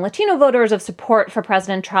among Latino voters of support for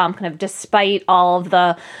President Trump, kind of despite all of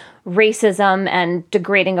the racism and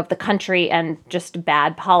degrading of the country and just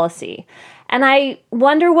bad policy. And I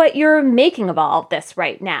wonder what you're making of all of this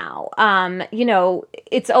right now.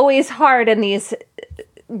 It's always hard in these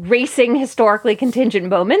racing, historically contingent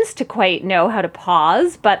moments to quite know how to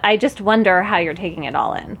pause, but I just wonder how you're taking it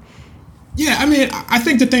all in. Yeah, I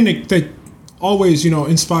think the thing that always,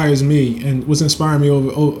 inspires me and was inspiring me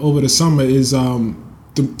over the summer is,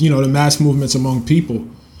 the mass movements among people,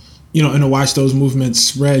 and to watch those movements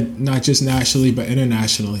spread not just nationally but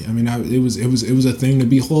internationally. It was a thing to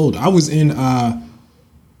behold. I was in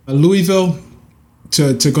Louisville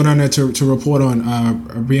to go down there to report on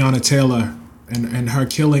Breonna Taylor and her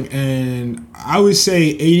killing, and I would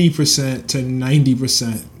say 80% to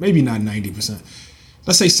 90%, maybe not 90%,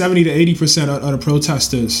 let's say 70 to 80% of the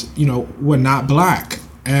protesters, were not Black.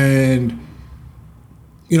 And,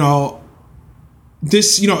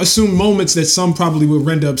 this, assumed moments that some probably would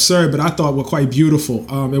render absurd, but I thought were quite beautiful.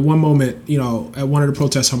 At one moment, at one of the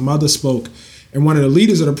protests, her mother spoke, and one of the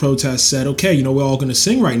leaders of the protest said, okay, we're all going to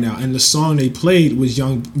sing right now. And the song they played was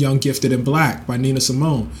Young, Gifted, and Black by Nina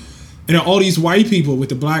Simone. And all these white people with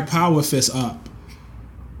the Black Power fist up,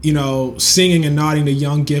 singing and nodding to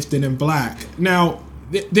Young, Gifted, and Black. Now,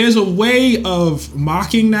 there's a way of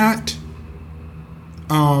mocking that,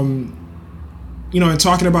 and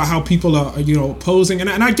talking about how people are, posing. And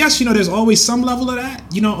I guess, there's always some level of that,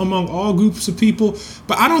 among all groups of people.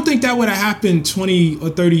 But I don't think that would have happened 20 or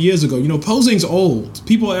 30 years ago. Posing's old.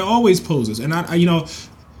 People are always posers. And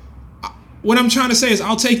what I'm trying to say is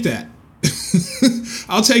I'll take that.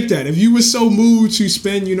 I'll take that. If you were so moved to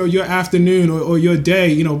spend, your afternoon or your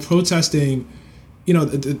day, protesting,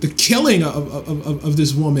 the killing of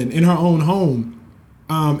this woman in her own home,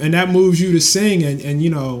 and that moves you to sing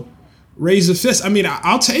and raise a fist.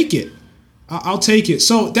 I'll take it. I'll take it.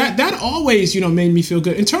 So that always, made me feel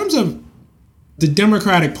good. In terms of the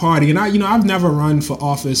Democratic Party, and I've never run for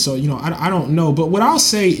office, so, I don't know. But what I'll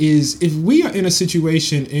say is if we are in a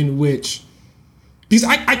situation in which, because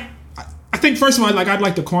I think, first of all, I'd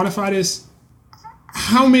like to quantify this.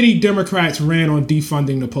 How many Democrats ran on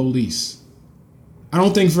defunding the police? I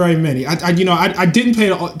don't think very many. I didn't pay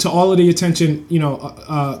to all of the attention,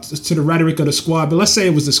 to the rhetoric of the squad, but let's say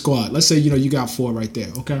it was the squad. Let's say, you got 4 right there,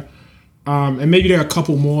 okay? And maybe there are a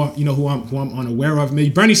couple more, who I'm unaware of. Maybe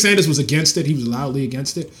Bernie Sanders was against it. He was loudly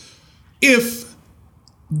against it. If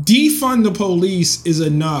defund the police is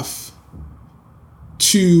enough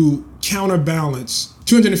to counterbalance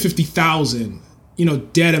 250,000,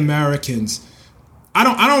 dead Americans, I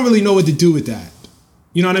don't really know what to do with that.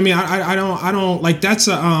 You know what I mean? I don't like that's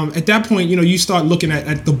at that point, you know, you start looking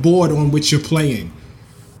at the board on which you're playing,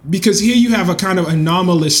 because here you have a kind of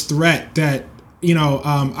anomalous threat that, you know,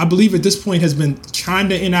 I believe at this point has been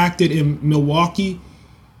kind of enacted in Milwaukee,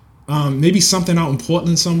 maybe something out in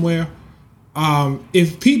Portland somewhere.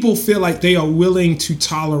 If people feel like they are willing to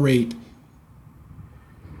tolerate,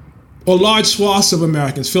 or large swaths of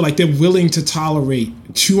Americans feel like they're willing to tolerate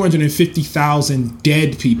 250,000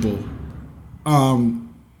 dead people,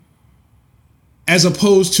 as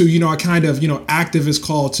opposed to, you know, a kind of, you know, activist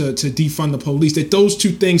call to defund the police, that those two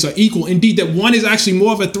things are equal. Indeed, that one is actually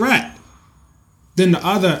more of a threat than the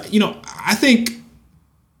other. You know, I think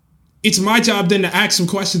it's my job then to ask some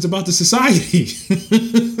questions about the society.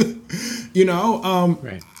 You know,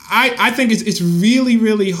 right. I think it's really,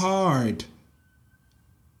 really hard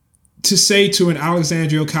to say to an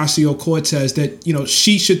Alexandria Ocasio-Cortez that, you know,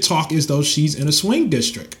 she should talk as though she's in a swing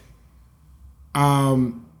district.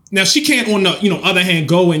 Now she can't, on the, you know, other hand,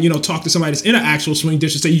 go and, you know, talk to somebody that's in an actual swing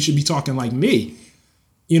district, say you should be talking like me.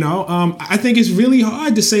 You know, I think it's really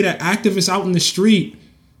hard to say that activists out in the street,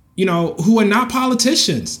 you know, who are not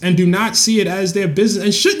politicians and do not see it as their business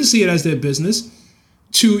and shouldn't see it as their business,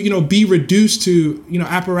 to, you know, be reduced to, you know,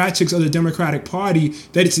 apparatchiks of the Democratic Party,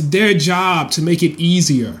 that it's their job to make it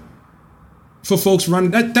easier for folks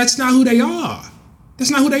running. That's not who they are.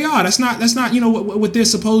 That's not who they are. That's not, you know, what they're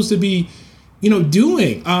supposed to be, you know,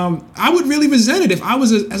 doing. I would really resent it if I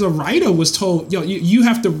was, as a writer, was told, yo, you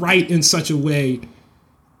have to write in such a way,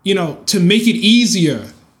 you know, to make it easier,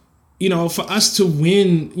 you know, for us to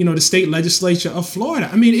win, you know, the state legislature of Florida.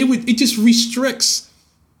 I mean, it just restricts,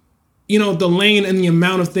 you know, the lane and the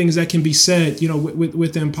amount of things that can be said, you know,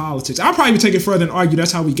 within politics. I'll probably take it further and argue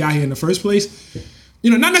that's how we got here in the first place. You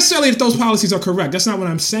know, not necessarily if those policies are correct. That's not what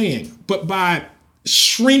I'm saying. But by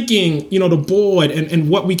shrinking, you know, the board and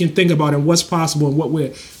what we can think about and what's possible and what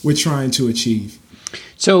we're trying to achieve.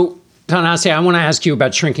 So, Ta-Nehisi, I want to ask you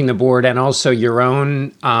about shrinking the board and also your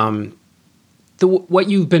own, what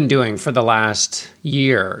you've been doing for the last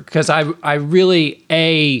year. Because I really,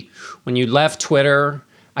 when you left Twitter,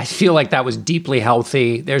 I feel like that was deeply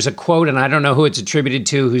healthy. There's a quote, and I don't know who it's attributed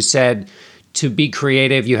to, who said, to be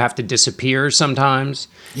creative, you have to disappear sometimes.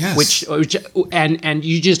 Yes. Which and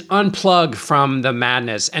you just unplug from the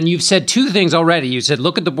madness. And you've said two things already. You said,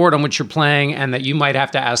 look at the board on which you're playing and that you might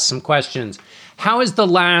have to ask some questions. How has the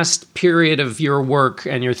last period of your work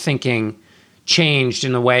and your thinking changed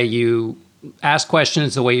in the way you ask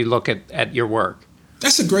questions, the way you look at your work?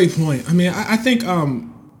 That's a great point. I mean, I think,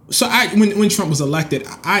 when Trump was elected,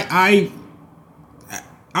 I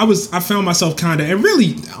found myself kind of, and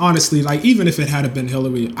really, honestly, like, even if it had been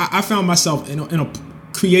Hillary, I found myself in a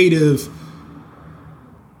creative,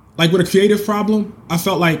 like, with a creative problem. I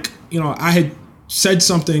felt like, you know, I had said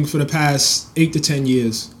something for the past 8 to 10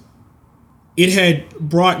 years. It had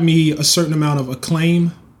brought me a certain amount of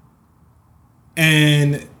acclaim.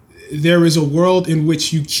 And there is a world in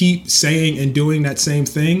which you keep saying and doing that same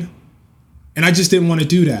thing. And I just didn't want to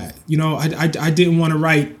do that. You know, I didn't want to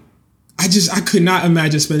write. I could not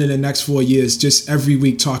imagine spending the next 4 years just every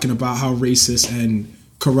week talking about how racist and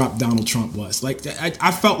corrupt Donald Trump was. Like,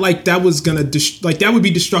 I felt like that was that would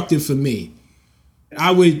be destructive for me.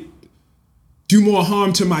 I would do more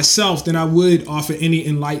harm to myself than I would offer any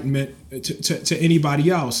enlightenment to anybody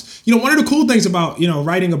else. You know, one of the cool things about, you know,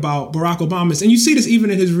 writing about Barack Obama is, and you see this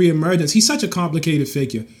even in his reemergence, he's such a complicated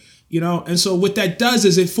figure, you know, and so what that does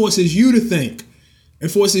is it forces you to think. It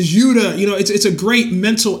forces you to, you know, it's a great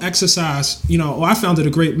mental exercise, you know, or I found it a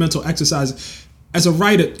great mental exercise as a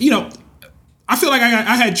writer. You know, I feel like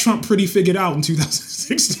I had Trump pretty figured out in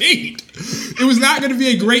 2016. It was not going to be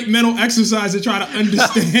a great mental exercise to try to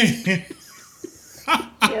understand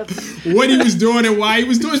what he was doing and why he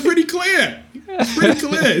was doing. It's pretty clear. It's pretty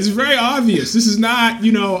clear. It's very obvious. This is not,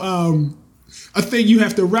 you know, a thing you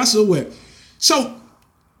have to wrestle with. So,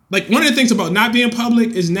 like, one of the things about not being public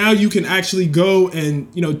is now you can actually go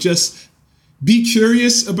and, you know, just be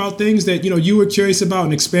curious about things that, you know, you were curious about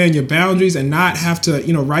and expand your boundaries and not have to,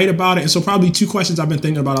 you know, write about it. And so probably two questions I've been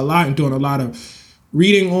thinking about a lot and doing a lot of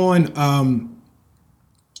reading on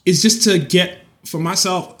is just to get for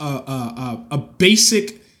myself a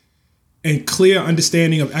basic and clear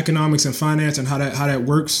understanding of economics and finance and how that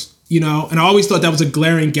works, you know. And I always thought that was a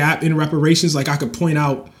glaring gap in reparations. Like, I could point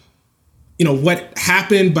out, you know, what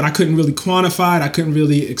happened, but I couldn't really quantify it. I couldn't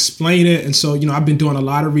really explain it. And so, you know, I've been doing a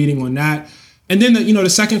lot of reading on that. And then, the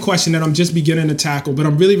second question that I'm just beginning to tackle, but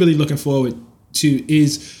I'm really, really looking forward to,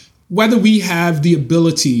 is whether we have the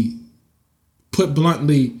ability, put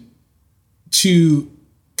bluntly, to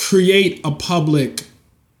create a public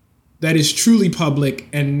that is truly public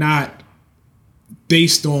and not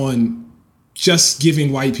based on just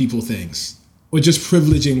giving white people things or just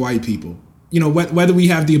privileging white people. Whether we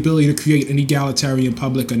have the ability to create an egalitarian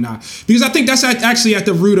public or not. Because I think that's actually at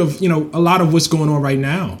the root of, a lot of what's going on right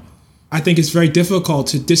now. I think it's very difficult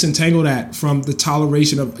to disentangle that from the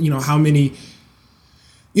toleration of, how many,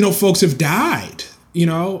 folks have died,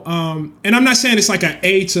 and I'm not saying it's like an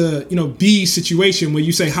A to, B situation where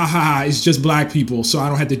you say, ha, it's just black people, so I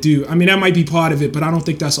don't have to do. I mean, that might be part of it, but I don't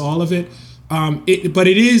think that's all of it. But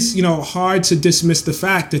it is, hard to dismiss the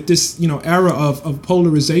fact that this, era of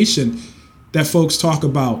polarization that folks talk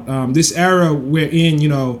about, this era wherein,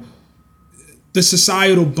 the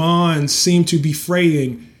societal bonds seem to be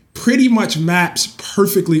fraying, pretty much maps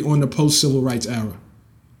perfectly on the post-civil rights era.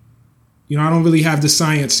 I don't really have the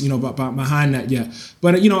science, behind that yet,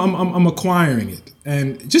 but I'm acquiring it,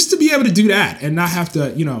 and just to be able to do that and not have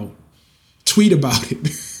to, tweet about it,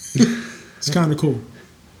 it's kind of cool.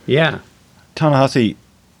 Yeah, Ta-Nehisi,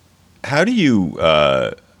 how do you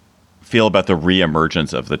feel about the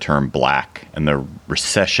reemergence of the term black and the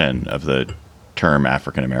recession of the term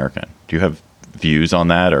African American? Do you have views on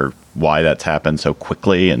that, or why that's happened so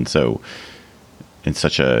quickly and so in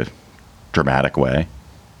such a dramatic way?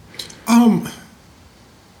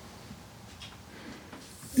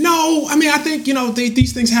 No, I mean, I think,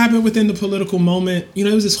 these things happen within the political moment.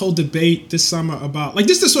 There was this whole debate this summer about, this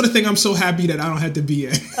is the sort of thing I'm so happy that I don't have to be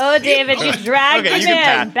in. Oh, David, you dragged him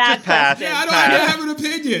in. Bad question. Yeah, I don't have an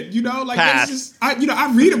opinion, It's just,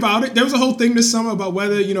 I read about it. There was a whole thing this summer about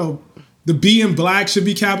whether, the B in black should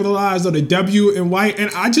be capitalized or the W in white.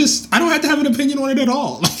 And I don't have to have an opinion on it at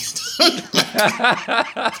all.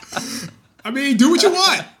 I mean, do what you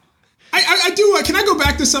want. I do. Can I go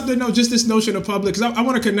back to something? No, just this notion of public, because I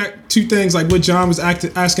want to connect two things, like what John was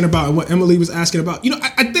asking about and what Emily was asking about.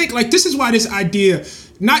 I think this is why this idea,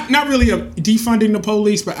 not really of defunding the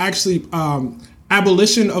police, but actually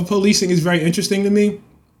abolition of policing is very interesting to me,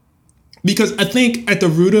 because I think at the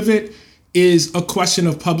root of it is a question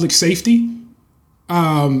of public safety.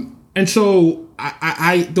 And so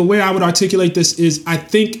I the way I would articulate this is, I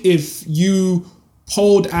think if you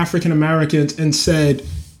polled African Americans and said,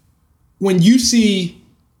 when you see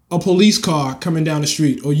a police car coming down the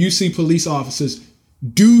street or you see police officers,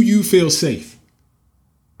 do you feel safe?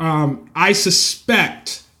 I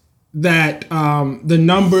suspect that the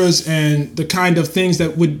numbers and the kind of things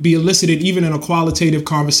that would be elicited even in a qualitative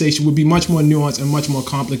conversation would be much more nuanced and much more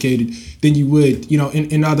complicated than you would,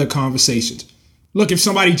 in other conversations. Look, if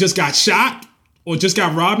somebody just got shot or just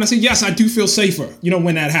got robbed, and I say, yes, I do feel safer,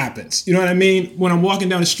 when that happens. You know what I mean? When I'm walking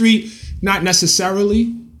down the street, not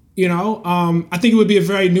necessarily. I think it would be a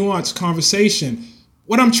very nuanced conversation.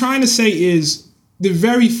 What I'm trying to say is the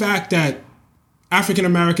very fact that African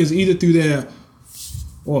Americans, either through their,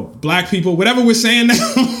 or black people, whatever we're saying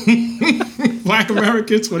now, black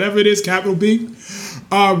Americans, whatever it is, capital B,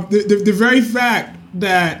 the very fact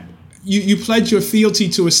that you pledge your fealty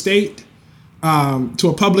to a state, to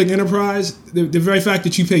a public enterprise, the very fact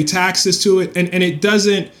that you pay taxes to it, and it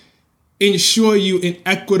doesn't ensure you an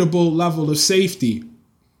equitable level of safety.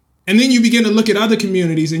 And then you begin to look at other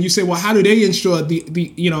communities and you say, well, how do they ensure the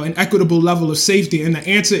an equitable level of safety? And the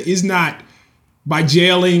answer is not by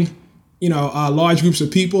jailing, large groups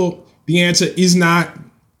of people. The answer is not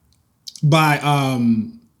by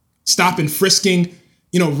stop and frisking,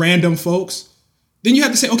 random folks. Then you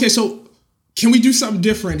have to say, okay, so can we do something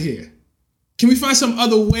different here? Can we find some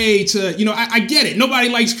other way to, I get it. Nobody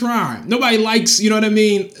likes crime. Nobody likes,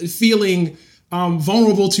 feeling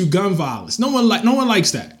vulnerable to gun violence. No one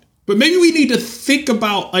likes that. But maybe we need to think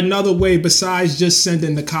about another way besides just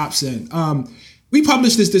sending the cops in. We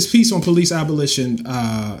published this piece on police abolition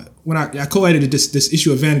when I co-edited this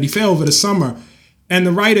issue of Vanity Fair over the summer. And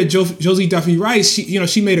the writer, Josie Duffy Rice,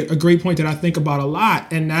 she made a great point that I think about a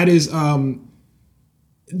lot. And that is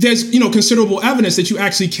there's, considerable evidence that you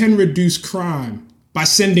actually can reduce crime by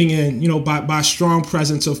sending in, by strong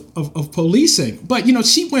presence of policing. But,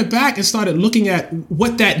 she went back and started looking at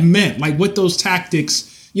what that meant, like what those tactics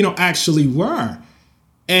actually were.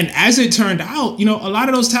 And as it turned out, a lot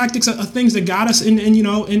of those tactics are things that got us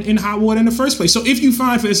in hot water in the first place. So if you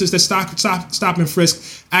find, for instance, that stop and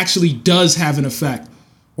frisk actually does have an effect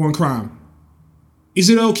on crime, is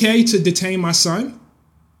it okay to detain my son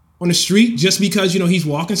on the street just because, he's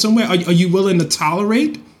walking somewhere? Are you willing to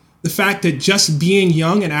tolerate the fact that just being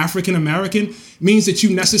young and African American means that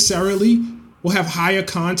you necessarily will have higher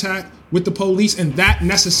contact with the police, and that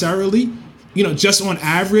necessarily, just on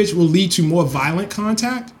average will lead to more violent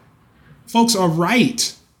contact? Folks are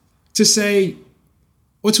right to say,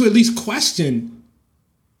 or to at least question,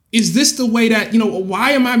 is this the way that,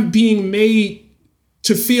 why am I being made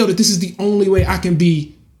to feel that this is the only way I can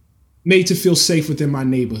be made to feel safe within my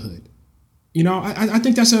neighborhood? I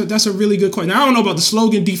think that's a really good question. Now, I don't know about the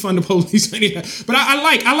slogan "defund the police," but I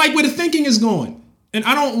like where the thinking is going, and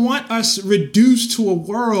I don't want us reduced to a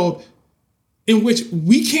world in which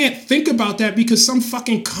we can't think about that because some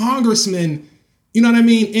fucking congressman,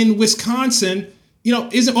 in Wisconsin,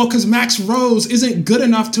 isn't, or because Max Rose isn't good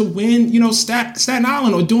enough to win, Staten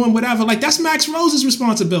Island or doing whatever. Like, that's Max Rose's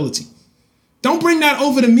responsibility. Don't bring that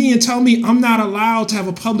over to me and tell me I'm not allowed to have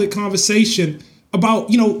a public conversation about,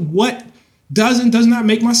 what does and does not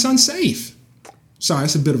make my son safe. Sorry,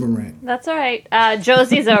 it's a bit of a rant. That's all right.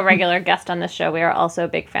 Josie's a regular guest on this show. We are also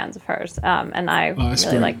big fans of hers, and I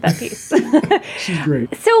really like that piece. She's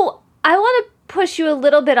great. So I want to push you a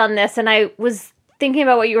little bit on this, and I was thinking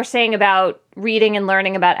about what you were saying about reading and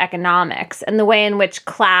learning about economics and the way in which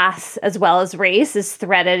class as well as race is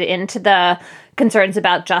threaded into the concerns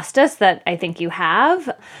about justice that I think you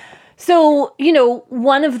have. So,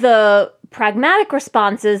 one of the pragmatic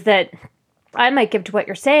responses that I might give to what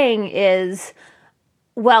you're saying is,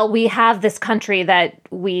 well, we have this country that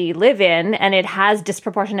we live in, and it has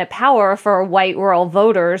disproportionate power for white rural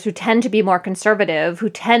voters who tend to be more conservative, who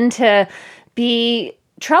tend to be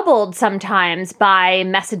troubled sometimes by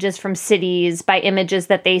messages from cities, by images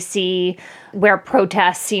that they see where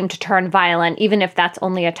protests seem to turn violent, even if that's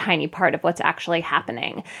only a tiny part of what's actually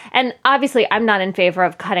happening. And obviously, I'm not in favor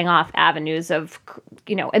of cutting off avenues of,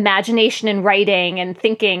 imagination and writing and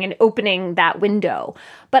thinking and opening that window.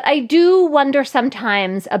 But I do wonder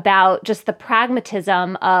sometimes about just the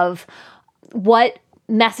pragmatism of what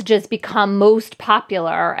messages become most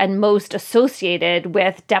popular and most associated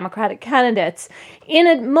with Democratic candidates in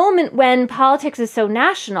a moment when politics is so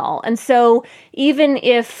national. And so even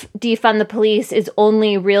if defund the police is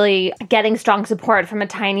only really getting strong support from a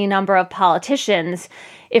tiny number of politicians,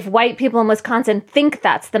 if white people in Wisconsin think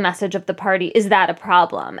that's the message of the party, is that a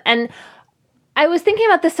problem? And I was thinking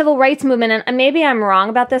about the civil rights movement, and maybe I'm wrong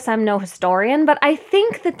about this, I'm no historian, but I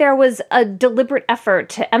think that there was a deliberate effort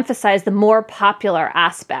to emphasize the more popular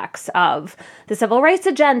aspects of the civil rights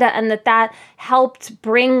agenda, and that helped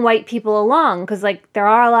bring white people along, because there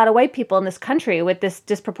are a lot of white people in this country with this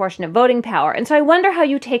disproportionate voting power. And so I wonder how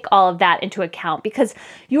you take all of that into account, because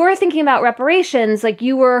you were thinking about reparations,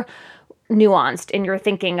 you were nuanced in your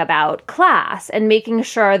thinking about class and making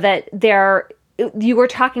sure that you were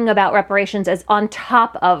talking about reparations as on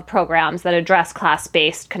top of programs that address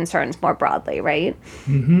class-based concerns more broadly, right?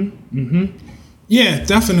 Yeah,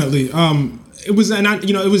 definitely. It was,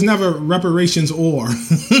 it was never reparations or,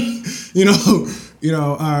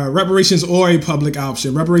 reparations or a public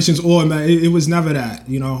option, reparations or, it was never that,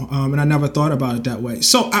 and I never thought about it that way.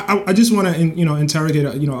 So I just want to, interrogate,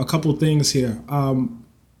 a couple things here.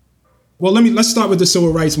 Well, let's start with the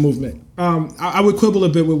civil rights movement. I would quibble a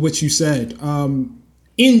bit with what you said.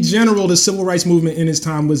 In general, the civil rights movement in its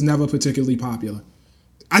time was never particularly popular.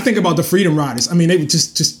 I think about the Freedom Riders. I mean, they were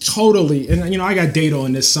just totally, and I got data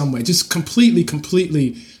on this somewhere, just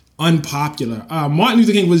completely unpopular. Martin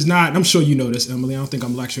Luther King was not, I'm sure you know this, Emily, I don't think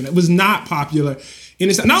I'm lecturing, it was not popular in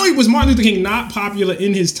his time. Not only was Martin Luther King not popular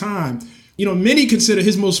in his time, many consider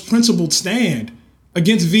his most principled stand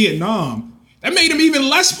against Vietnam. That made him even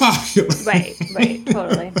less popular. Right,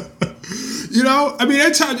 totally.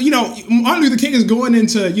 That's how, Martin Luther King is going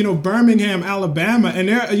into, Birmingham, Alabama, and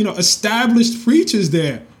there are, established preachers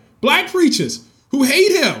there, black preachers who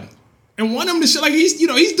hate him and want him to show,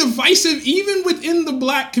 he's divisive even within the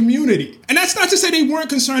black community. And that's not to say they weren't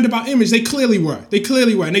concerned about image. They clearly were. And they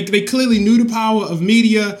clearly knew the power of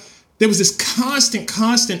media. There was this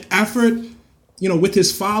constant effort with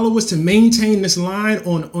his followers to maintain this line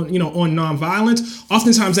on nonviolence.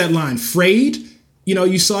 Oftentimes that line frayed.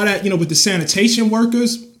 You saw that, with the sanitation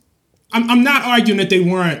workers. I'm not arguing that they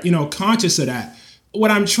weren't, conscious of that. What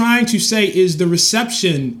I'm trying to say is the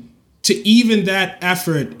reception to even that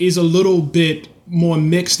effort is a little bit more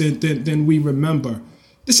mixed than we remember.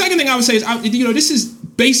 The second thing I would say is, this is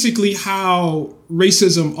basically how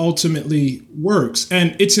racism ultimately works.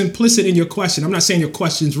 And it's implicit in your question. I'm not saying your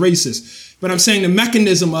question's racist, but I'm saying the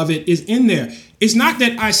mechanism of it is in there. It's not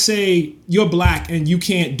that I say you're black and you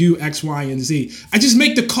can't do X, Y, and Z. I just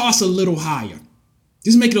make the cost a little higher.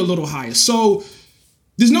 Just make it a little higher. So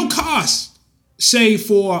there's no cost, say,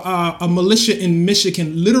 for a militia in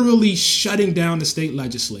Michigan literally shutting down the state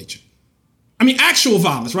legislature. I mean, actual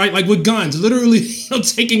violence, right? Like with guns, literally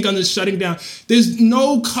taking guns and shutting down. There's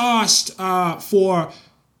no cost for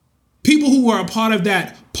people who were a part of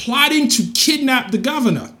that plotting to kidnap the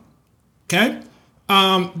governor. Okay,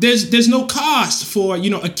 there's no cost for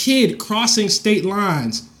a kid crossing state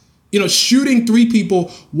lines shooting 3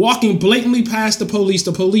 people, walking blatantly past the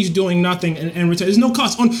police doing nothing and return. There's no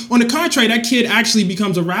cost. On the contrary, that kid actually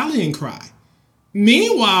becomes a rallying cry.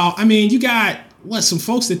 Meanwhile, I mean, you got some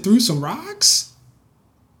folks that threw some rocks,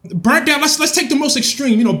 burnt down. Let's take the most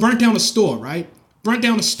extreme. Burnt down a store, right? Burnt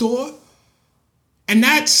down a store, and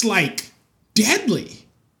that's like deadly.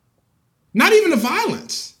 Not even the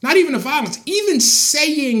violence. Even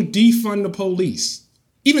saying defund the police,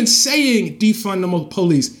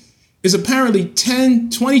 is apparently 10,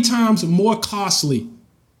 20 times more costly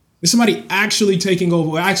than somebody actually taking over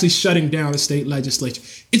or actually shutting down the state legislature.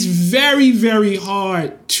 It's very, very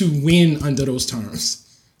hard to win under those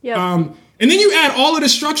terms. Yep. And then you add all of the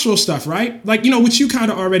structural stuff, right? Like, which you kind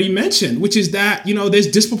of already mentioned, which is that, there's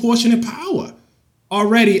disproportionate power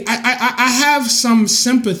already. I have some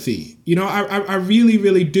sympathy, I really,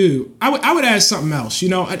 really do. I would add something else,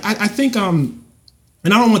 I think, and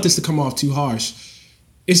I don't want this to come off too harsh.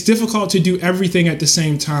 It's difficult to do everything at the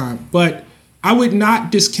same time, but I would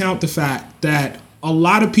not discount the fact that a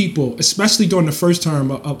lot of people, especially during the first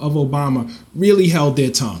term of Obama, really held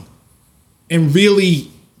their tongue and really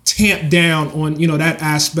tamped down on, that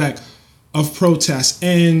aspect of protest.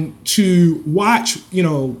 And to watch,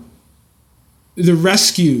 the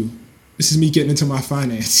rescue, this is me getting into my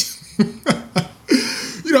finance,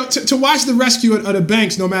 to watch the rescue of the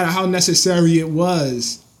banks, no matter how necessary it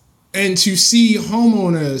was, and to see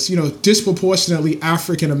homeowners, disproportionately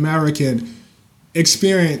African-American,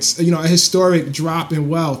 experience, a historic drop in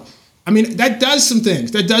wealth. I mean, that does some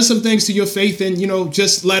things. That does some things to your faith in,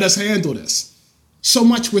 just let us handle this. So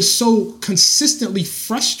much we're so consistently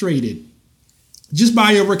frustrated just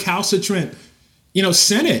by a recalcitrant,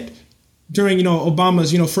 Senate during,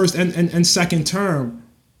 Obama's, first and second term.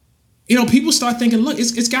 People start thinking, look,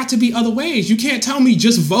 it's got to be other ways. You can't tell me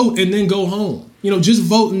just vote and then go home. Just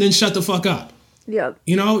vote and then shut the fuck up. Yeah.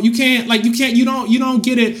 You don't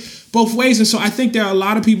get it both ways. And so I think there are a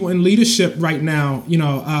lot of people in leadership right now,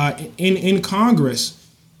 in Congress.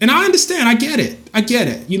 And I understand, I get it.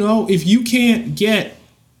 If you can't get,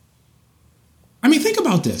 think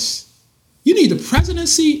about this. You need the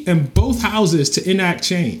presidency and both houses to enact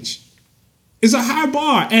change. It's a high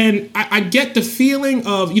bar. And I get the feeling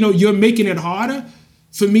of, you're making it harder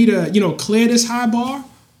for me to, clear this high bar.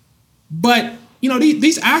 But,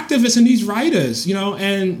 these activists and these writers,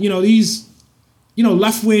 and, these,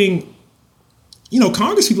 left-wing,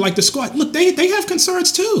 Congress people like the squad, look, they have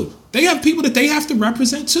concerns too. They have people that they have to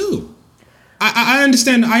represent too. I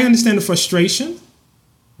understand the frustration,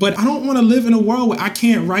 but I don't want to live in a world where I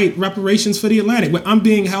can't write reparations for the Atlantic, where I'm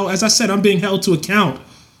being held to account,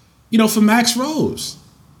 for Max Rose.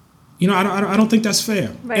 I don't think that's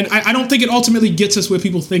fair. Right. And I don't think it ultimately gets us where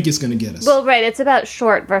people think it's going to get us. Well, right. It's about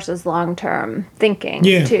short versus long-term thinking,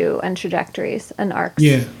 too, and trajectories and arcs.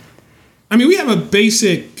 Yeah. We have a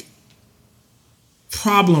basic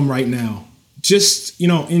problem right now, just,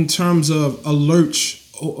 in terms of a lurch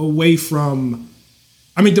away from,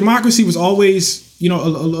 democracy was always, a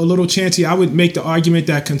little chancy. I would make the argument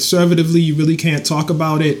that conservatively, you really can't talk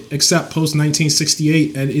about it except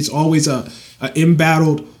post-1968, and it's always a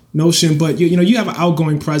embattled notion. But, you have an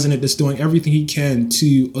outgoing president that's doing everything he can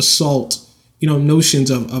to assault,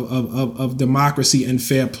 notions of democracy and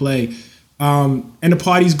fair play. And the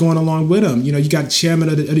party's going along with him. You got the chairman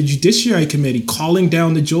of the Judiciary Committee calling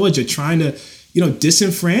down to Georgia, trying to,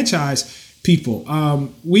 disenfranchise people.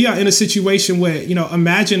 We are in a situation where,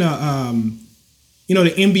 imagine the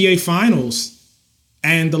NBA Finals,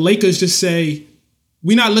 and the Lakers just say,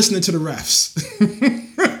 we're not listening to the refs.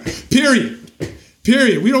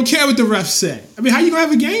 Period. We don't care what the refs say. How you gonna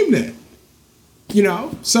have a game then?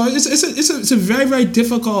 So it's a very, very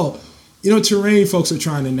difficult, terrain folks are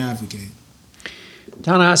trying to navigate.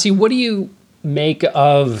 Ta-Nehisi, what do you make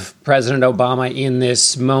of President Obama in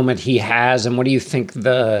this moment he has, and what do you think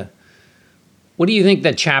the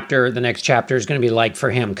next chapter is going to be like for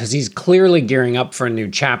him? Because he's clearly gearing up for a new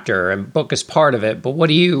chapter, and book is part of it. But where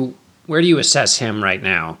do you assess him right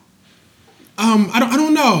now? I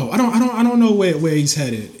don't know. I don't know where he's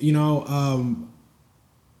headed. He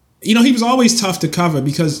was always tough to cover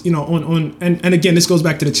because and again, this goes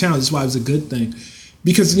back to the challenge. That's why it was a good thing.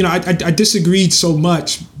 Because, I disagreed so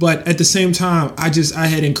much, but at the same time, I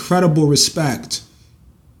had incredible respect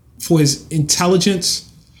for his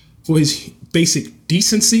intelligence, for his basic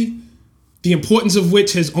decency, the importance of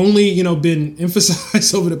which has only, been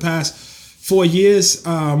emphasized over the past 4 years,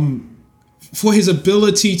 for his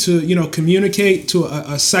ability to, communicate to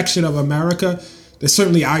a section of America that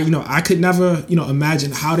certainly I could never,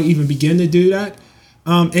 imagine how to even begin to do that.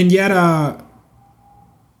 And yet,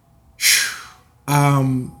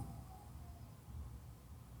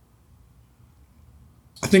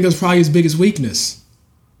 I think that's probably his biggest weakness.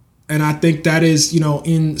 And I think that is,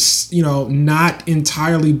 not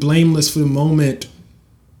entirely blameless for the moment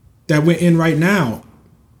that we're in right now.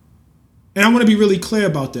 And I want to be really clear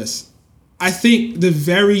about this. I think the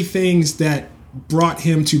very things that brought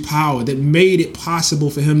him to power, that made it possible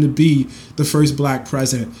for him to be the first black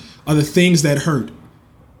president, are the things that hurt.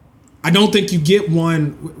 I don't think you get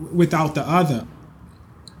one without the other.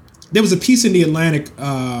 There was a piece in The Atlantic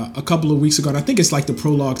a couple of weeks ago, and I think it's like the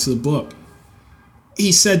prologue to the book.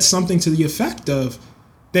 He said something to the effect of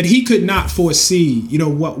that he could not foresee,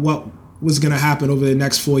 what was going to happen over the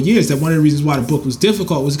next 4 years. That one of the reasons why the book was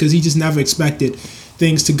difficult was because he just never expected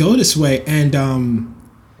things to go this way. And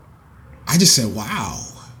I just said, wow,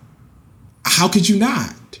 how could you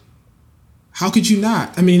not? How could you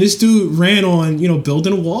not? I mean, this dude ran on,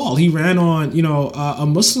 building a wall. He ran on, a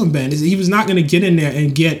Muslim ban. He was not going to get in there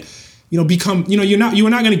and get, become, you were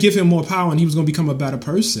not going to give him more power and he was going to become a better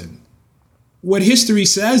person. What history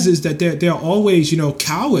says is that there are always,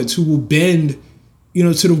 cowards who will bend,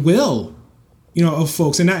 to the will, of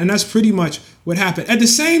folks. And that's pretty much what happened. At the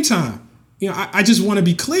same time, I just want to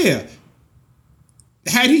be clear.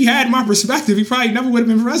 Had he had my perspective, he probably never would have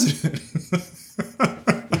been president.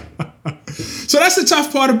 So that's the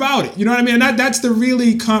tough part about it. You know what I mean? That's the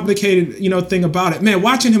really complicated, thing about it. Man,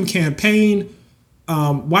 watching him campaign,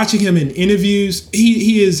 watching him in interviews,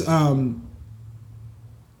 he is, I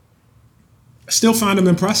still find him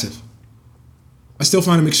impressive. I still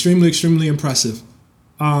find him extremely, extremely impressive.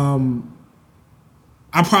 I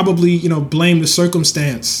probably, blame the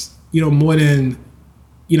circumstance, more than,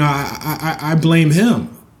 I blame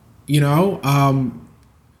him,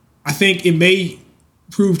 I think it may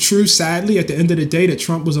prove true, sadly, at the end of the day, that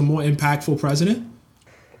Trump was a more impactful president.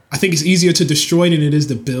 I think it's easier to destroy than it is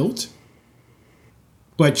to build.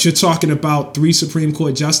 But you're talking about 3 Supreme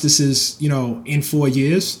Court justices, in 4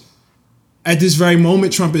 years. At this very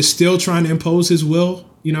moment, Trump is still trying to impose his will.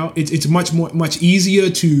 It's much easier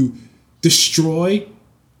to destroy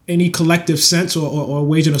any collective sense or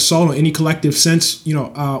wage an assault on any collective sense,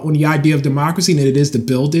 on the idea of democracy than it is to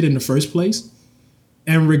build it in the first place.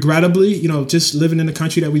 And regrettably, just living in the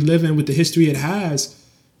country that we live in with the history it has,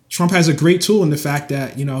 Trump has a great tool in the fact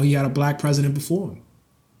that, he had a black president before him.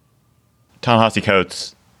 Ta-Nehisi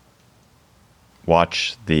Coates,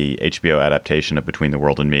 watch the HBO adaptation of Between the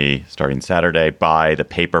World and Me starting Saturday. Buy the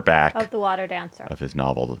paperback of The Water Dancer. Of his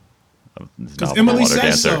novel. Because Emily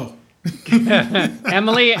says so.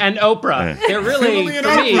 Emily and Oprah. They're really,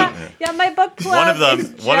 for me. Yeah, my book club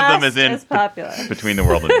one of them is in popular. Between the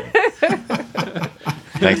World and Me.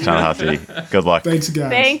 Thanks, Ta-Nehisi. Good luck. Thanks, guys.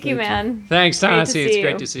 Thank you, man. Thanks, Ta-Nehisi. It's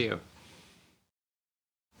great to see you.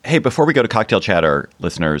 Hey, before we go to Cocktail Chatter,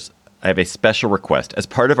 listeners, I have a special request. As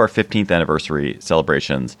part of our 15th anniversary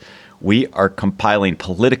celebrations, we are compiling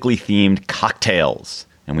politically themed cocktails,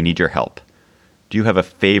 and we need your help. Do you have a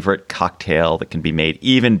favorite cocktail that can be made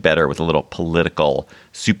even better with a little political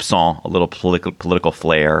soupçon, a little political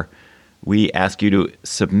flair? We ask you to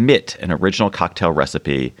submit an original cocktail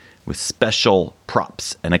recipe with special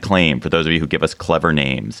props and acclaim for those of you who give us clever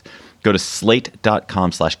names. Go to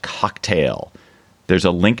slate.com/cocktail. There's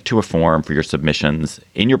a link to a form for your submissions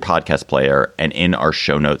in your podcast player and in our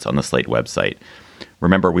show notes on the Slate website.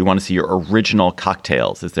 Remember, we want to see your original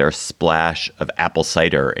cocktails. Is there a splash of apple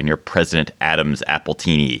cider in your President Adams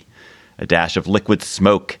Appletini? A dash of liquid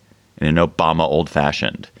smoke in an Obama Old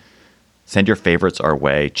Fashioned? Send your favorites our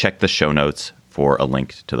way. Check the show notes for a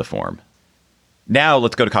link to the form. Now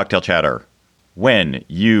let's go to Cocktail Chatter. When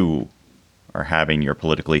you are having your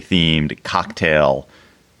politically themed cocktail,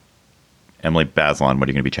 Emily Bazelon, what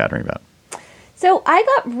are you going to be chattering about? So I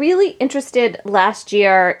got really interested last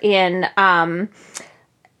year in a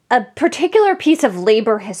particular piece of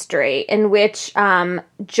labor history in which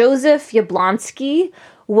Joseph Yablonsky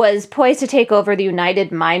was poised to take over the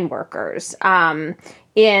United Mine Workers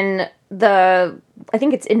I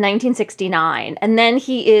think it's in 1969. And then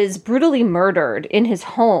he is brutally murdered in his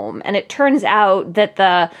home. And it turns out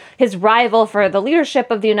that his rival for the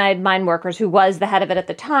leadership of the United Mine Workers, who was the head of it at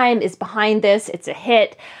the time, is behind this. It's a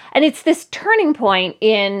hit. And it's this turning point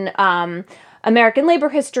in American labor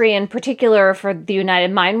history, in particular for the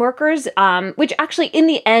United Mine Workers, which actually, in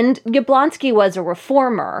the end, Yablonsky was a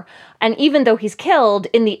reformer. And even though he's killed,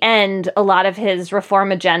 in the end, a lot of his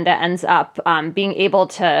reform agenda ends up being able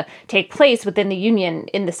to take place within the Union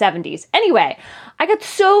in the 70s. Anyway, I got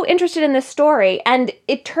so interested in this story, and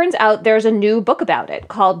it turns out there's a new book about it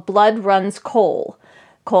called Blood Runs Coal,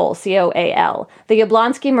 Coal, C-O-A-L, The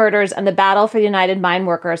Yablonsky Murders and the Battle for the United Mine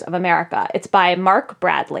Workers of America. It's by Mark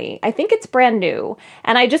Bradley. I think it's brand new.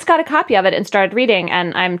 And I just got a copy of it and started reading,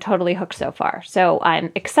 and I'm totally hooked so far. So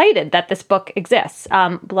I'm excited that this book exists.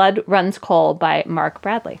 Blood Runs Coal by Mark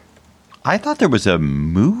Bradley. I thought there was a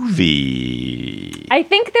movie. I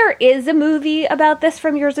think there is a movie about this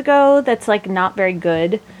from years ago that's like not very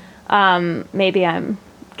good. Maybe I'm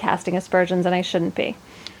casting aspersions and I shouldn't be.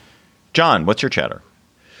 John, what's your chatter?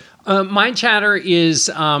 My chatter is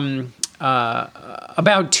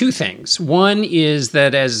about two things. One is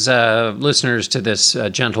that, as listeners to this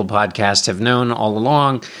gentle podcast have known all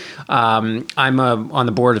along, I'm on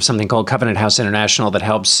the board of something called Covenant House International that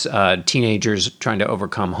helps teenagers trying to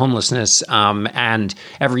overcome homelessness. And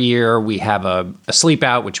every year we have a sleep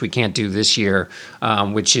out, which we can't do this year,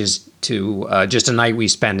 which is to just a night we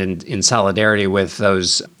spend in solidarity with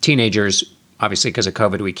those teenagers. Obviously, because of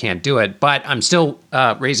COVID, we can't do it, but I'm still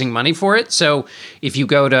raising money for it. So if you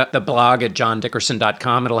go to the blog at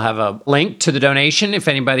johndickerson.com, it'll have a link to the donation. If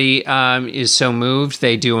anybody is so moved,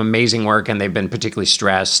 they do amazing work, and they've been particularly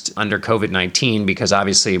stressed under COVID-19 because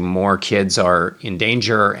obviously more kids are in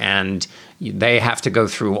danger, and they have to go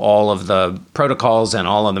through all of the protocols and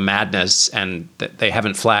all of the madness, and they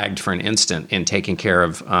haven't flagged for an instant in taking care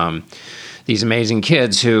of these amazing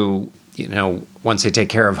kids who, you know, once they take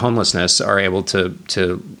care of homelessness, are able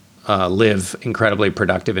to live incredibly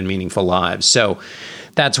productive and meaningful lives. So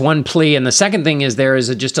that's one plea. And the second thing is there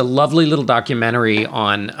is just a lovely little documentary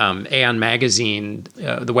on Aeon Magazine,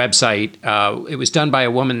 the website. It was done by a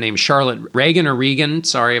woman named Charlotte Reagan or Regan.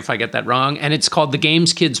 Sorry if I get that wrong. And it's called The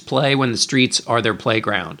Games Kids Play When the Streets Are Their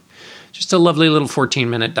Playground. Just a lovely little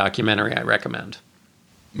 14-minute documentary I recommend.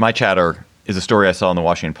 My chatter is a story I saw in the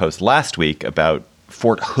Washington Post last week about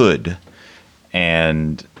Fort Hood.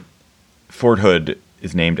 And Fort Hood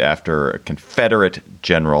is named after a Confederate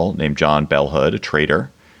general named John Bell Hood, a traitor,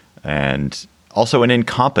 and also an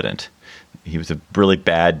incompetent. He was a really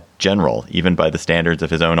bad general, even by the standards of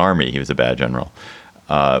his own army. He was a bad general.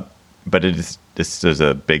 But this is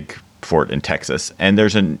a big fort in Texas, and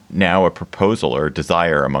there's now a proposal or a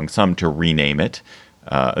desire among some to rename it.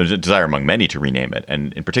 There's a desire among many to rename it,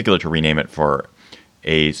 and in particular to rename it for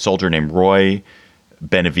a soldier named Roy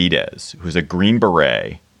Benavidez, who's a Green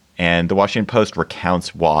Beret. And the Washington Post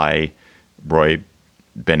recounts why Roy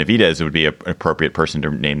Benavidez would be an appropriate person to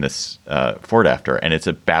name this fort after. And it's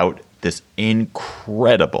about this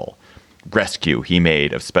incredible rescue he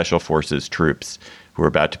made of Special Forces troops who were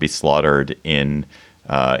about to be slaughtered in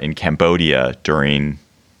Cambodia during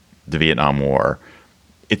the Vietnam War.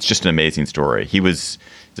 It's just an amazing story.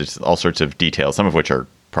 There's all sorts of details, some of which are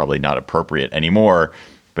probably not appropriate anymore.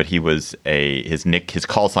 But he was his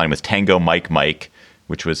call sign was Tango Mike,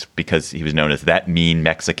 which was because he was known as that mean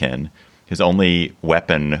Mexican. His only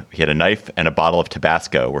weapon, he had a knife and a bottle of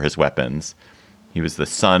Tabasco were his weapons. He was the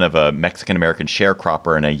son of a Mexican-American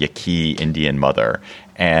sharecropper and a Yaqui Indian mother,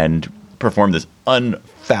 and performed this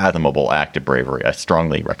unfathomable act of bravery. I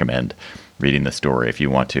strongly recommend reading the story if you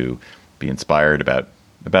want to be inspired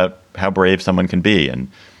about how brave someone can be, and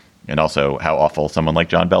also how awful someone like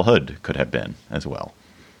John Bell Hood could have been as well.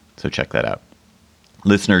 So check that out.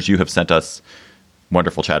 Listeners, you have sent us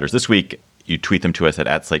wonderful chatters this week. You tweet them to us at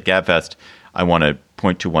 @SlateGabFest. I want to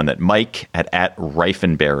point to one that Mike at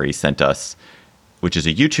 @Reifenberry sent us, which is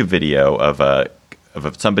a YouTube video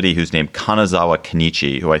of somebody who's named Kanazawa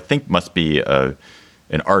Kenichi, who I think must be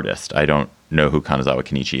an artist. I don't know who Kanazawa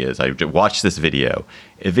Kenichi is. I watched this video.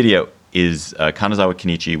 The video is Kanazawa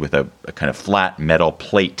Kenichi with a kind of flat metal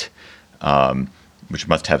plate, which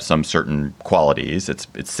must have some certain qualities. It's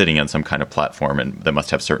sitting on some kind of platform and that must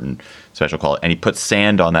have certain special quality. And he puts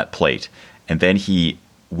sand on that plate. And then he,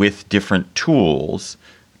 with different tools,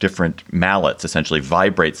 different mallets, essentially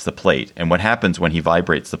vibrates the plate. And what happens when he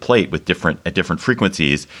vibrates the plate at different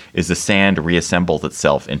frequencies is the sand reassembles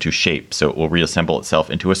itself into shape. So it will reassemble itself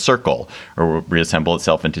into a circle, or will reassemble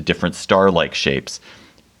itself into different star-like shapes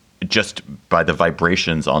just by the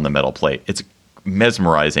vibrations on the metal plate. It's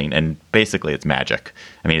mesmerizing, and basically it's magic.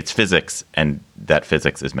 I mean, it's physics, and that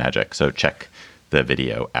physics is magic. So check the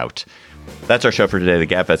video out. That's our show for today. The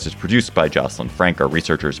Gabfest is produced by Jocelyn Frank. Our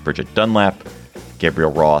researcher is Bridget Dunlap.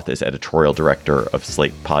 Gabriel Roth is editorial director of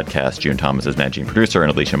Slate Podcast. June Thomas is managing producer,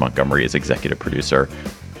 and Alicia Montgomery is executive producer.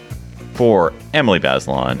 For Emily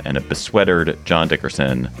Bazelon and a besweatered John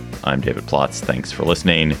Dickerson, I'm David Plotz. Thanks for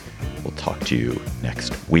listening. We'll talk to you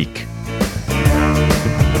next week.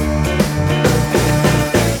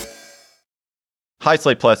 Hi,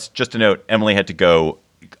 Slate Plus. Just a note, Emily had to go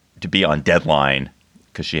to be on deadline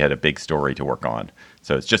because she had a big story to work on.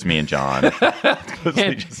 So it's just me and John.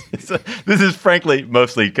 This is frankly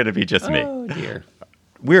mostly going to be just me. Oh, dear.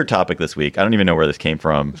 Weird topic this week. I don't even know where this came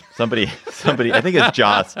from. Somebody, I think it's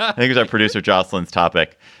Joss. I think it's our producer Jocelyn's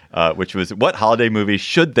topic, which was what holiday movie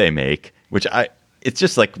should they make? It's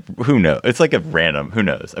just like, who knows? It's like a random, who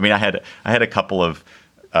knows? I mean, I had a couple of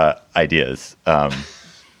ideas.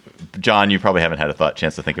 John, you probably haven't had a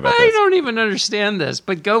chance to think about this. I don't even understand this,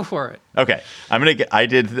 but go for it. Okay, I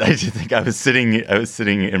did think I was sitting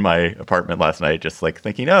in my apartment last night, just like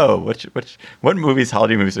thinking, what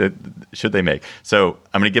holiday movies should they make? So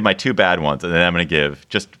I'm going to give my two bad ones, and then I'm going to give,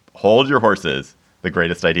 just hold your horses, the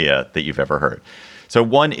greatest idea that you've ever heard. So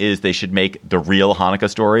one is they should make the real Hanukkah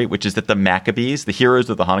story, which is that the Maccabees, the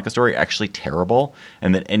heroes of the Hanukkah story, are actually terrible,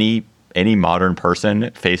 and that any modern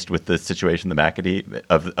person faced with the situation the Maccabees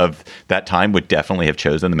of that time would definitely have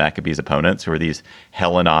chosen the Maccabees' opponents, who are these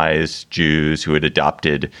Hellenized Jews who had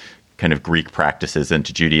adopted kind of Greek practices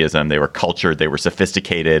into Judaism. They were cultured, they were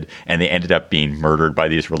sophisticated, and they ended up being murdered by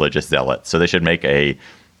these religious zealots. So they should make a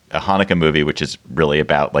Hanukkah movie, which is really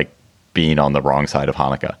about like being on the wrong side of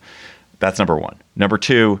Hanukkah. That's number one. Number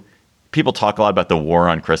two, people talk a lot about the war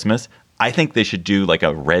on Christmas. I think they should do like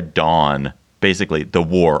a Red Dawn, basically the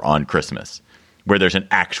war on Christmas, where there's an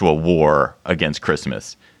actual war against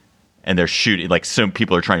Christmas. And they're shooting, like some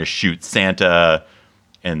people are trying to shoot Santa,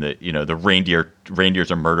 and the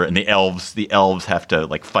reindeers are murdered, and the elves have to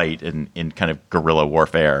like fight in kind of guerrilla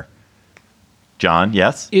warfare. John,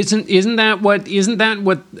 yes? Isn't that what,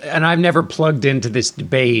 and I've never plugged into this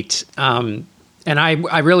debate, and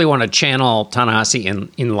I really want to channel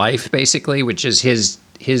Ta-Nehisi in life, basically, which is his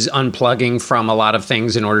unplugging from a lot of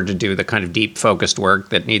things in order to do the kind of deep focused work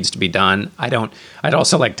that needs to be done. I'd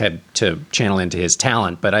also like to channel into his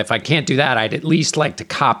talent, but if I can't do that, I'd at least like to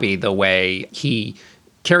copy the way he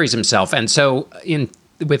carries himself. And so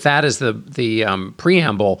with that as the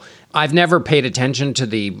preamble, I've never paid attention to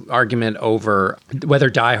the argument over whether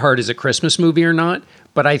Die Hard is a Christmas movie or not.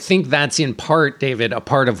 But I think that's in part, David, a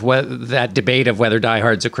part of that debate of whether Die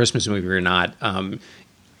Hard's a Christmas movie or not. I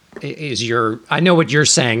know what you're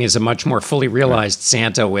saying is a much more fully realized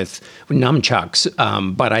Santa with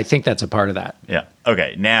nunchucks, but I think that's a part of that. Yeah.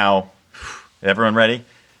 Okay. Now, everyone ready?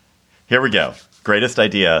 Here we go. Greatest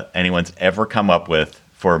idea anyone's ever come up with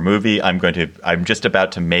for a movie. I'm just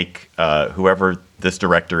about to make whoever this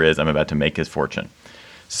director is. I'm about to make his fortune.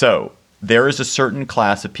 So there is a certain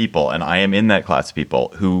class of people, and I am in that class of people,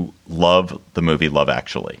 who love the movie Love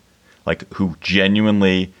Actually, like who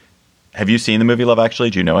genuinely. Have you seen the movie Love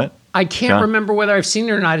Actually? Do you know it? I can't remember whether I've seen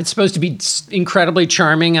it or not. It's supposed to be incredibly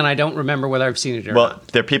charming, and I don't remember whether I've seen it or not. Well,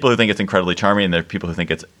 there are people who think it's incredibly charming, and there are people who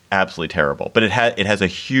think it's absolutely terrible. But it has a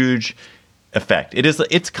huge effect.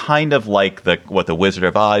 It's kind of like what the Wizard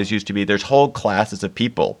of Oz used to be. There's whole classes of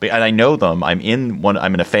people, and I know them. I'm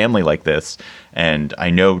in a family like this, and I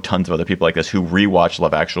know tons of other people like this who rewatch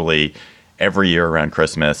Love Actually every year around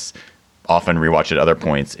Christmas. Often rewatch at other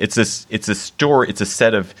points. It's a story. It's a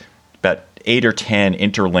set of about 8 or 10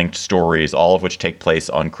 interlinked stories, all of which take place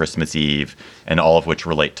on Christmas Eve, and all of which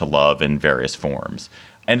relate to love in various forms.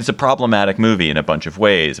 And it's a problematic movie in a bunch of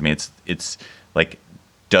ways. I mean, it's like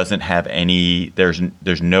doesn't have any. There's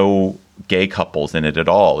no gay couples in it at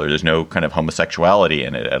all, or there's no kind of homosexuality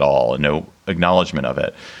in it at all, and no acknowledgement of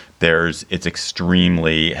it. It's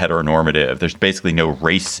extremely heteronormative. There's basically no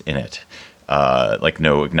race in it, like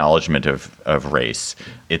no acknowledgement of race.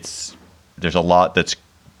 There's a lot that's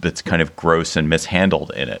kind of gross and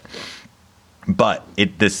mishandled in it. But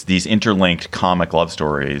these interlinked comic love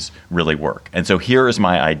stories really work. And so here is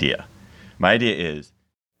my idea. My idea is,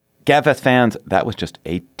 GabFest fans, that was just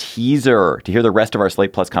a teaser. To hear the rest of our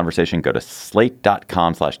Slate Plus conversation, go to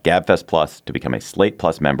slate.com/GabFest Plus to become a Slate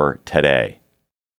Plus member today.